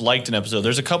disliked an episode.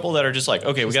 There's a couple that are just like,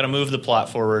 okay, we got to move the plot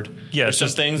forward. Yeah, There's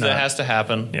just things that has to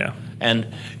happen. Yeah.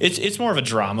 And it's more of a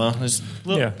drama.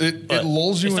 Yeah. It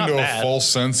lulls you it's not into a bad. false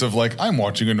sense of like, I'm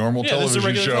watching a normal Yeah, this is a television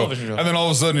regular show. television show. And then all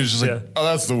of a sudden it's just like, Yeah. oh,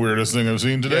 that's the weirdest thing I've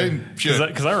seen today. Shit.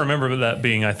 Because I remember that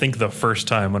being, I think, the first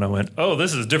time when I went, oh,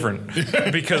 this is different.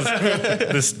 Because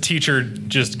this teacher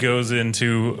just goes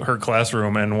into her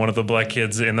classroom and one of the black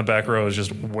kids in the back row is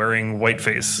just wearing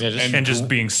whiteface and just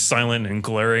being silent and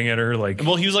glaring at her. Like,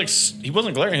 well, he was like, he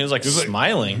wasn't glaring. He was like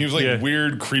smiling. He was like Yeah.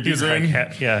 weird, creepy he was like,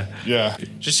 grin. yeah. Yeah.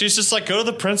 She's just like, go to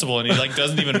the principal, and he like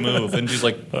doesn't even move, and she's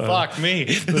like, fuck me,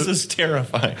 this is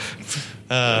terrifying.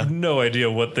 No idea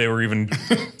what they were even.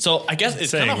 So I guess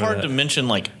it's Saying kind of with hard that. to mention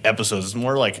like episodes. It's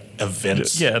more like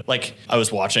events. Yeah. Like I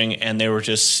was watching, and they were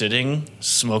just sitting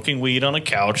smoking weed on a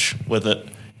couch with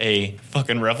a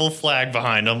fucking rebel flag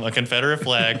behind them, a Confederate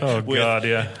flag. Oh, with God,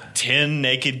 yeah. 10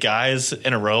 naked guys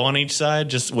in a row on each side,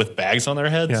 just with bags on their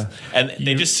heads. Yeah. And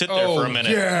they just sit there for a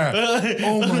minute. Yeah.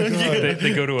 Oh my god.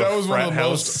 They go to That a was one frat of the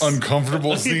house. most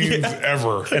uncomfortable scenes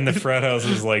ever. And the frat house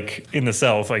is like in the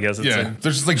South, I guess. It's Yeah,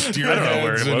 there's just like deer I don't know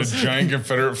where heads it and was. a giant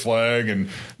Confederate flag and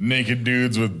naked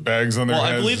dudes with bags on their Well,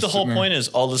 heads. I believe the just whole sitting point is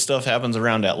all this stuff happens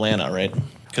around Atlanta, right?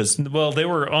 Because Well, they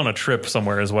were on a trip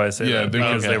somewhere, is why I say Yeah, that. they were-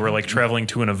 Because okay. they were like traveling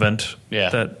to an event Yeah.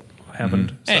 that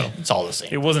happened. So it's all the same.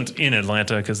 it wasn't in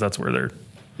Atlanta because that's where they're.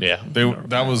 Yeah.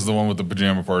 that was the one with the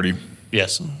pajama party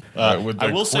Yes. with the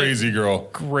I will crazy girl.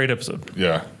 Great episode.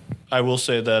 Yeah. I will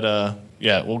say that,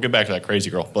 yeah, we'll get back to that crazy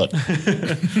girl. But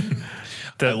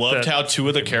I loved how two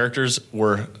of the characters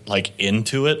were like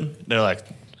into it. They're like,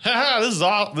 haha,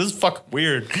 this is fucking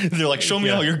weird. They're like, show me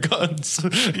Yeah. all your guns.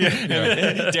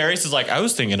 And Darius is like, I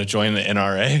was thinking of joining the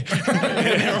NRA.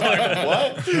 And they were like,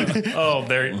 what? Oh,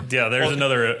 there's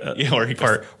another yeah, where he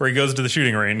part where he goes to the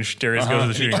shooting range. Darius goes to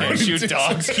the shooting range. Shoot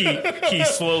dogs. He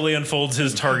slowly unfolds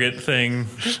his target thing.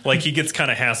 Like he gets kind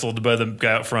of hassled by the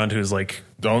guy out front who's like,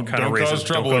 Don't kind of cause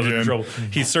trouble again.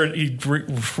 He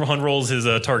unrolls his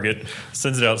target,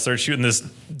 sends it out, starts shooting this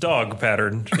dog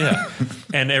pattern. Yeah.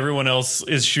 And everyone else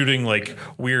is shooting like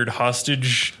weird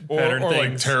hostage pattern or like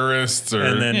things. terrorists or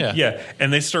And then Yeah.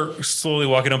 and they start slowly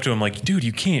walking up to him like, dude,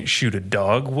 you can't shoot a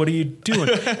dog. What are you doing?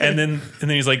 and then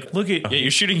he's like, look at Yeah,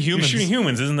 you're shooting You're humans. shooting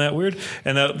humans, isn't that weird?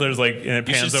 And there's like, and it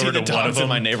You pans should see over the to one of dogs them in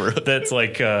my neighborhood. That's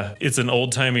like, it's an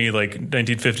old timey like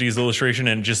 1950s illustration,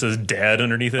 and it just says "Dad"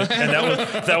 underneath it. And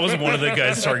that was one of the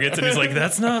guy's targets, and he's like,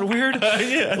 that's not weird.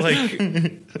 Like,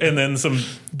 and then some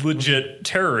legit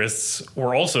terrorists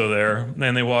were also there,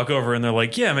 and they walk over and they're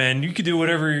like, yeah, man, you could do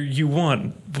whatever you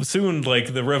want. Soon,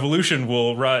 like the revolution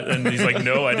will rise. And he's like,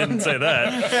 no, I didn't say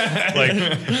that. Like,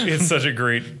 it's such a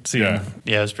great scene. Yeah.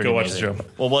 Yeah, it's pretty Go watch amazing. the show.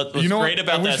 Well, what's You know great what?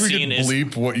 about I wish that we scene could is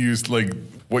bleep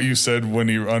what you said when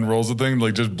he unrolls the thing.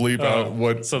 Like just bleep out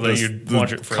what so that you'd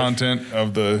watch it fresh. content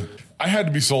of the. I had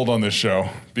to be sold on this show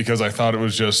because I thought it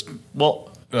was just. well,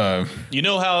 you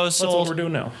know how I was That's what sold we're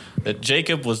doing now. that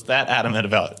Jacob was that adamant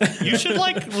about. You should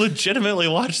like legitimately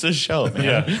watch this show, man.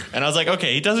 Yeah. And I was like,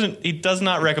 okay, he does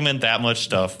not recommend that much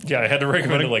stuff. Yeah, I had to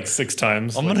recommend it like 6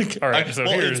 times. I'm gonna. All right, so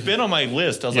well, here's it's been on my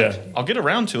list. I was Yeah. like, I'll get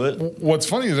around to it. What's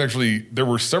funny is actually there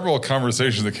were several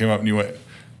conversations that came up and you went,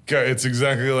 "God, it's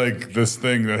exactly like this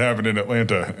thing that happened in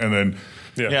Atlanta," and then.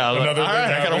 Yeah, I was like, Another all thing right, I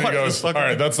gotta happened. He watch goes, this all fucking.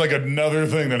 right, that's like another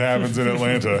thing that happens in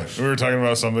Atlanta. We were talking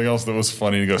about something else that was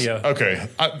funny. He goes, Yeah. okay,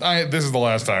 this is the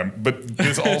last time, but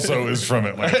this also is from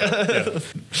Atlanta.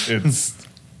 It's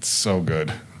so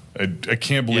good. I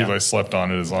can't believe Yeah. I slept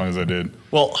on it as long as I did.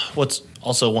 Well, what's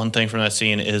also one thing from that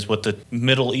scene is what the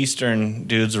Middle Eastern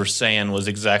dudes were saying was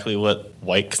exactly what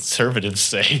white conservatives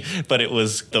say, but it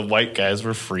was the white guys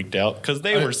were freaked out because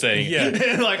they were saying,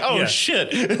 yeah. like, oh Yeah.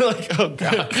 shit, like, oh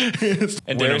god, and Darius is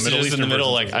Middle just in the Eastern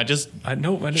middle, person like, says I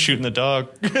didn't. shooting the dog.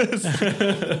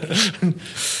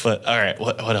 But all right,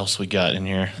 what else we got in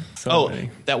here? Many.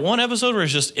 That one episode where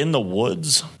it's just in the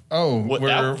woods. Oh, What-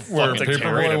 where that fucking Paperboy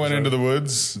great went episode. into the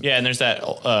woods. Yeah, and there's that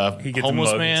He gets homeless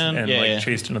mugged man. and yeah, like yeah.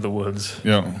 chased into the woods.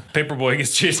 Yeah. Paperboy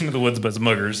gets chased into the woods by some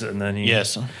muggers, and then he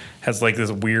Yes. has like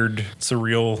this weird,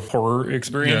 surreal horror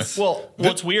experience. Yeah. Well,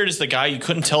 what's weird is the guy, you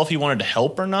couldn't tell if he wanted to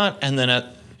help or not, and then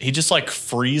he just like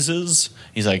freezes.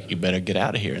 He's like, "You better get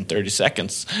out of here in 30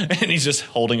 seconds," and he's just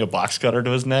holding a box cutter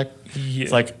to his neck. Yeah.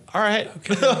 It's like, all right,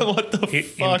 what the In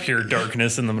fuck? pure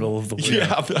darkness in the middle of the woods.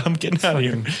 Yeah, I'm getting out of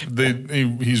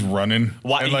here. He's running.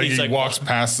 Why- And like he's he like- walks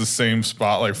past the same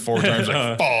spot like 4 times.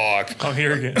 Like, fuck. I'm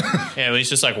here again. Yeah, he's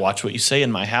just like, watch what you say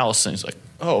in my house, and he's like,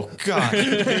 oh god,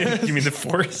 You mean the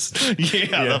forest?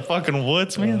 yeah, the fucking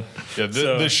woods, man. Yeah,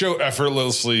 the show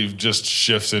effortlessly just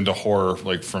shifts into horror,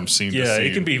 like from scene to Yeah, scene.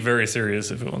 it can be very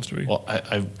serious if it wants to be. Well,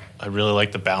 I really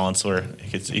like the balance where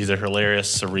it's either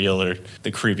hilarious, surreal, or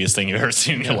the creepiest thing you've ever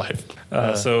seen in your life.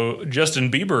 So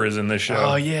Justin Bieber is in this show.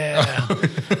 Oh yeah,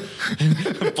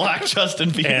 Black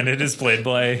Justin Bieber. And it is played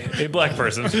by a black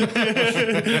person.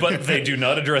 But they do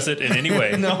not address it in any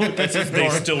way. No, that's just They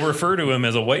still refer to him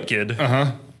as a white kid.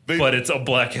 But it's a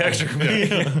black actor.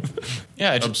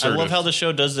 Yeah, I Absurdist. love how the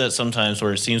show does that sometimes,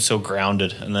 where it seems so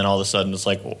grounded, and then all of a sudden it's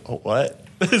like, what?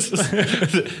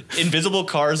 Invisible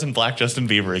cars and Black Justin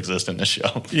Bieber exist in this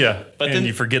show. Yeah, But and then-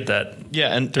 you forget that.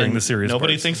 Yeah, and During and the serious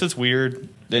nobody parts. thinks it's weird.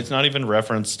 It's not even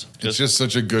referenced. It's just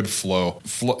such a good flow.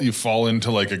 You fall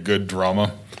into like a good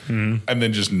drama, Hmm. and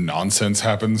then just nonsense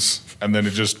happens, and then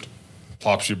it just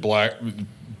plops you plops.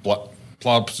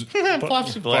 Plops you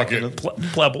black. Fuck it. It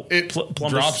Plumbus.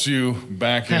 drops you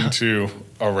back into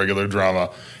a regular drama,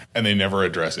 and they never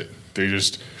address it. They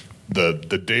just the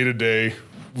day to day,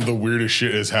 the weirdest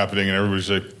shit is happening, and everybody's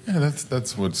like, "Yeah,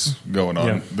 that's what's going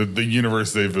on." Yeah. The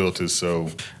universe they built is so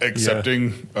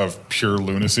accepting of pure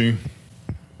lunacy.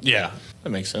 Yeah, that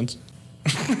makes sense.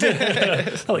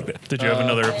 I like that. Did you have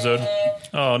another episode?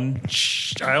 Oh,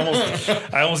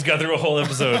 I almost got through a whole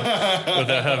episode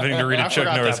without having to read a Chuck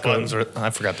Norris quote.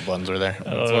 I forgot the buttons were there.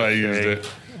 That's why I used it.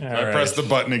 I right. pressed the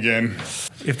button again.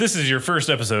 If this is your first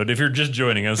episode, if you're just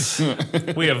joining us,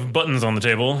 we have buttons on the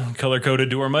table, color-coded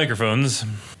to our microphones.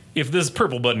 If this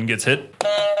purple button gets hit,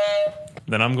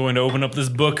 then I'm going to open up this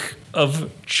book of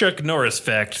Chuck Norris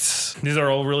facts. These are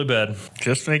all really bad.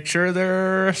 Just make sure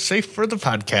they're safe for the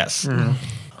podcast.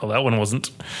 Oh, that one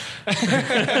wasn't.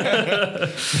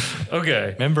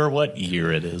 Okay. Remember what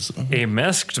year it is. A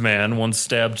masked man once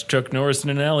stabbed Chuck Norris in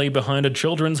an alley behind a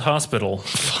children's hospital.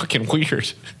 Fucking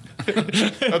weird.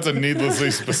 That's a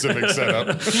needlessly specific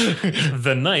setup.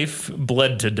 The knife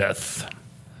bled to death.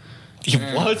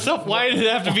 What's up? Why did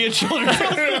it have to be a children's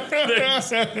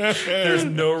hospital? There's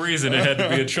no reason it had to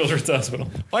be a children's hospital.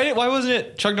 Why wasn't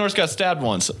it Chuck Norris got stabbed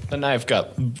once? The knife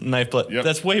blood. Yep.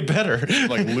 That's way better.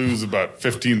 Like lose about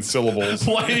 15 syllables.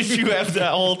 Why did you have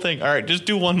that whole thing? All right, just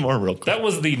do one more real quick. That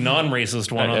was the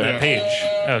non-racist one on Okay. that page.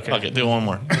 Okay. Okay, do one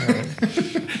more.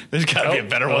 There's got to be a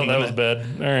better one that than was bad.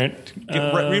 All right.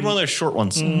 Read one of their short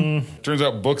ones. Turns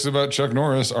out books about Chuck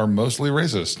Norris are mostly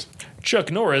racist.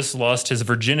 Chuck Norris lost his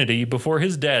virginity before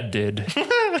his dad did.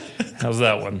 How's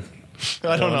that one?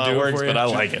 I don't know how do it it works, for you? but I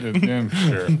like it. Yeah,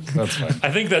 sure. That's fine.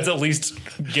 I think that's at least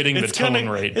getting the tone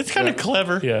right. It's kind of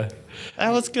clever. Yeah.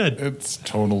 That was good. It's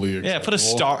totally acceptable. Yeah, put a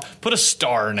star. Put a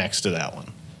star next to that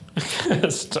one.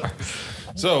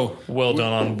 So Well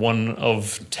done on 1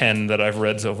 of 10 that I've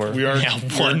read so far. we are Yeah,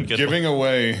 one good giving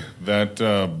away that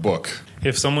book.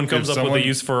 If someone comes If up with someone- a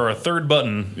use for our third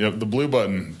button, Yep, the blue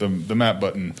button, the map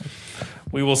button,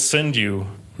 we will send you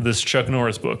this Chuck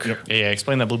Norris book. Yep. Yeah,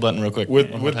 explain that blue button real quick.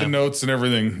 with One more the time. notes and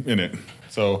everything in it.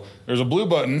 So there's a blue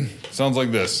button. Sounds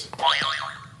like this.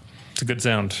 It's a good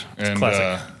sound. It's And,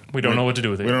 classic. We don't know what to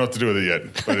do with it. We don't know what to do with it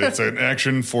yet, but it's an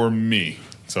action for me.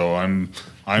 So I'm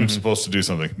supposed to do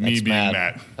something. Me That's being Matt.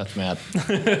 Matt. That's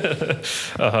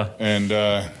Matt. And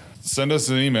send us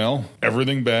an email,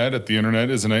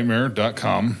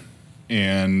 everythingbad@theinternetisnightmare.com,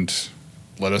 and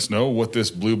let us know what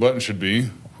this blue button should be.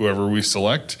 Whoever we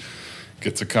select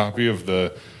gets a copy of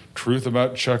the Truth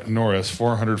About Chuck Norris,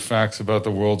 400 Facts About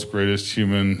the World's Greatest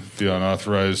Human, the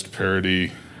unauthorized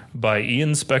parody. By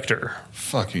Ian Spector,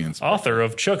 Fucking. author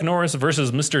of Chuck Norris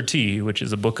versus Mr. T, which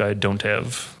is a book I don't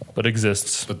have, but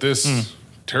exists. But this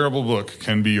terrible book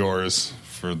can be yours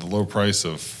for the low price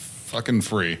of fucking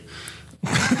free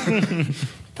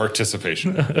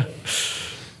participation.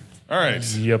 All right.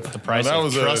 Yep. Price that of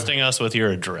was a- trusting us with your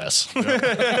address. We'll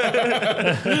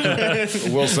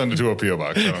send it to a P.O.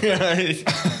 box. I don't think.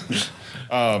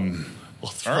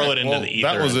 We'll throw All right, it into well, the ether.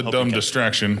 that was a and hope dumb it gets-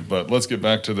 distraction, but let's get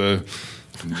back to the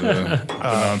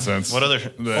nonsense. What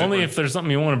other- Only if there's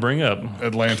something you want to bring up.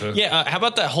 Atlanta. Yeah, how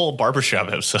about that whole barbershop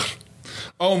episode?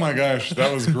 Oh my gosh,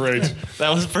 that was great.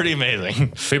 That was pretty amazing.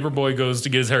 Paperboy goes to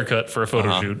get his haircut for a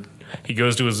photo shoot. He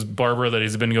goes to his barber that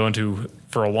he's been going to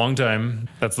for a long time.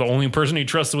 That's the only person he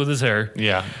trusts with his hair.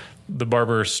 Yeah. The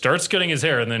barber starts cutting his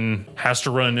hair and then has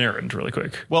to run an errand really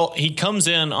quick. Well, he comes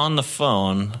in on the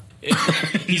phone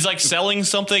he's like selling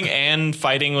something and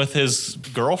fighting with his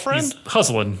girlfriend. He's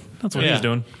hustling. That's what Yeah. he's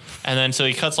doing. And then so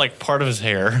he cuts like part of his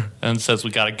hair and says,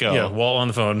 "We gotta go." Yeah, while on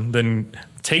the phone, then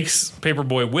takes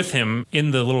Paperboy with him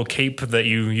in the little cape that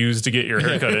you use to get your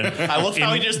haircut in. I love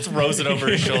how he just throws it over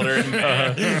his shoulder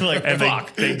and like, And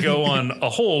fuck. they go on a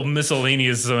whole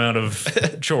miscellaneous amount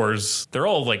of chores. They're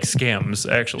all like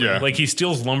scams, actually. Yeah. Like he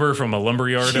steals lumber from a lumber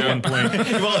yard at one point.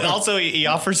 Well, also he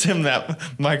offers him that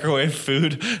microwave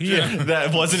food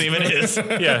that wasn't even his.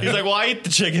 Yeah. He's like, "Well, I eat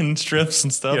the chicken strips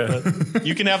and stuff, Yeah. but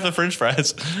you can have the French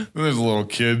fries." There's a little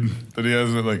kid that he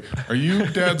has that like, are you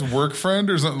Dad's work friend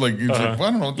or something? Like, he's like,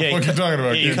 well, I don't know what the fuck you're talking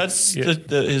about. He kid. cuts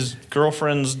his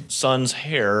girlfriend's son's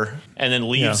hair and then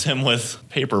leaves him with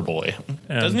Paperboy.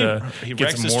 And, Doesn't he gets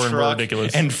wrecks his more and more truck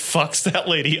ridiculous. and fucks that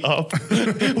lady up,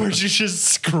 where she's just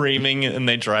screaming and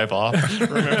they drive off.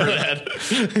 Remember that?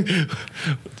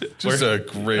 Just a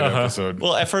great episode.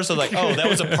 Well, at first I was like, "Oh, that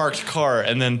was a parked car,"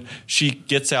 and then she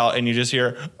gets out and you just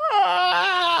hear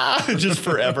 "Ah!" just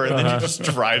forever, and then she just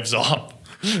drives off.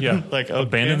 Yeah. Like, okay.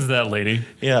 Abandons that lady.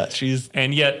 Yeah, she's.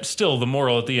 And yet, still, the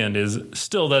moral at the end is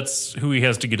still that's who he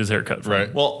has to get his hair cut from.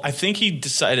 Right. Well, I think he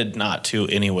decided not to,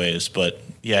 anyways. But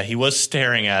yeah, he was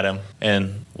staring at him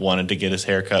and wanted to get his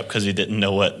hair cut because he didn't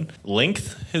know what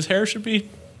length his hair should be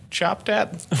chopped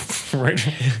at. Right.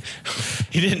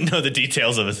 He didn't know the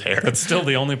details of his hair. But still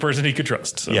the only person he could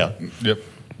trust. So. Yeah. Yep.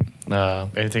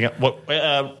 Anything else? What?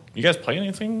 You guys play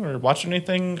anything or watch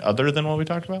anything other than what we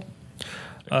talked about?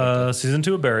 Season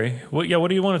 2 of Barry. What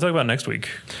do you want to talk about next week?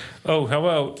 Oh, how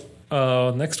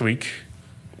about next week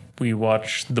we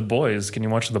watch The Boys? Can you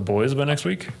watch The Boys by next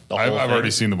week? The I've whole thing?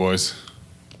 already seen The Boys.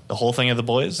 The whole thing of The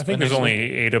Boys? I think there's only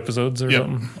 8 episodes or Yep.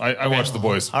 something. I watched The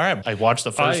Boys. All right. I watched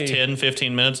the first I- 10,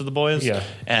 15 minutes of The Boys. Yeah.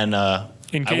 And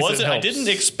In case it I helps. didn't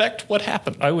expect what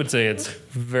happened. I would say it's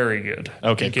very good.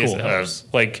 Okay, in case cool. it helps.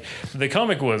 Like the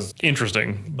comic was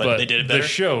interesting, but they did it better? the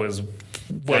show is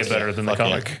way Fuck better yeah. than the Fuck yeah.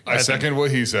 comic. I second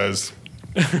what he says.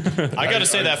 I got to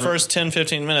say that first 10,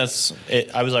 15 minutes,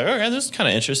 I was like, okay, this is kind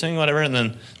of interesting, whatever. And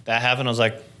then that happened. I was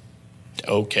like,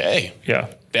 okay. Yeah.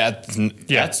 That's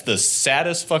the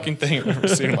saddest fucking thing I've ever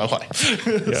seen in my life.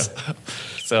 Yeah.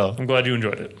 So, I'm glad you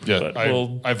enjoyed it. Yeah, But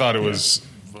I thought it was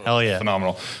hell yeah.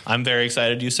 phenomenal. I'm very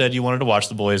excited. You said you wanted to watch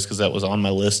The Boys because that was on my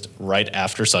list right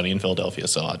after Sunny in Philadelphia.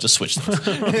 So I'll just switch those.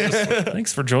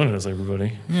 thanks for joining us,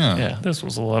 everybody. Yeah. Yeah. This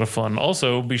was a lot of fun.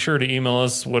 Also, be sure to email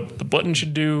us what the button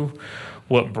should do,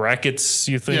 what brackets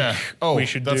you think Yeah. Oh, we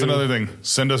should that's do. another thing.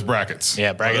 Send us brackets.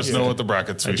 Yeah, brackets. Let us know what the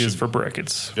brackets we Ideas should. for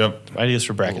brackets. Yep. Ideas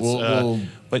for brackets. We'll-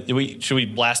 but should we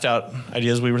blast out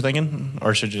ideas we were thinking?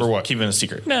 Or should just For what? keep it a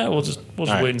secret? Nah, we'll just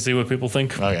right. wait and see what people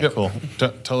think. Okay, Yep. cool.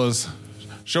 Tell us.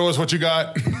 Show us what you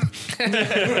got.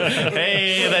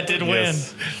 Hey, that did win.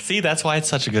 Yes. See, that's why it's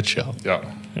such a good show. Yeah.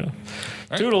 Yeah.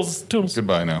 Toodles. Toodles.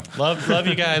 Goodbye now. Love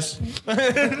you guys.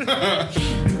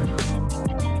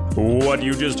 What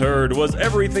you just heard was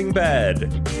Everything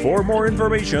Bad. For more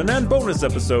information and bonus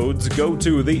episodes, go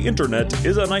to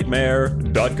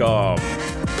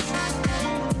theinternetisAnightmare.com.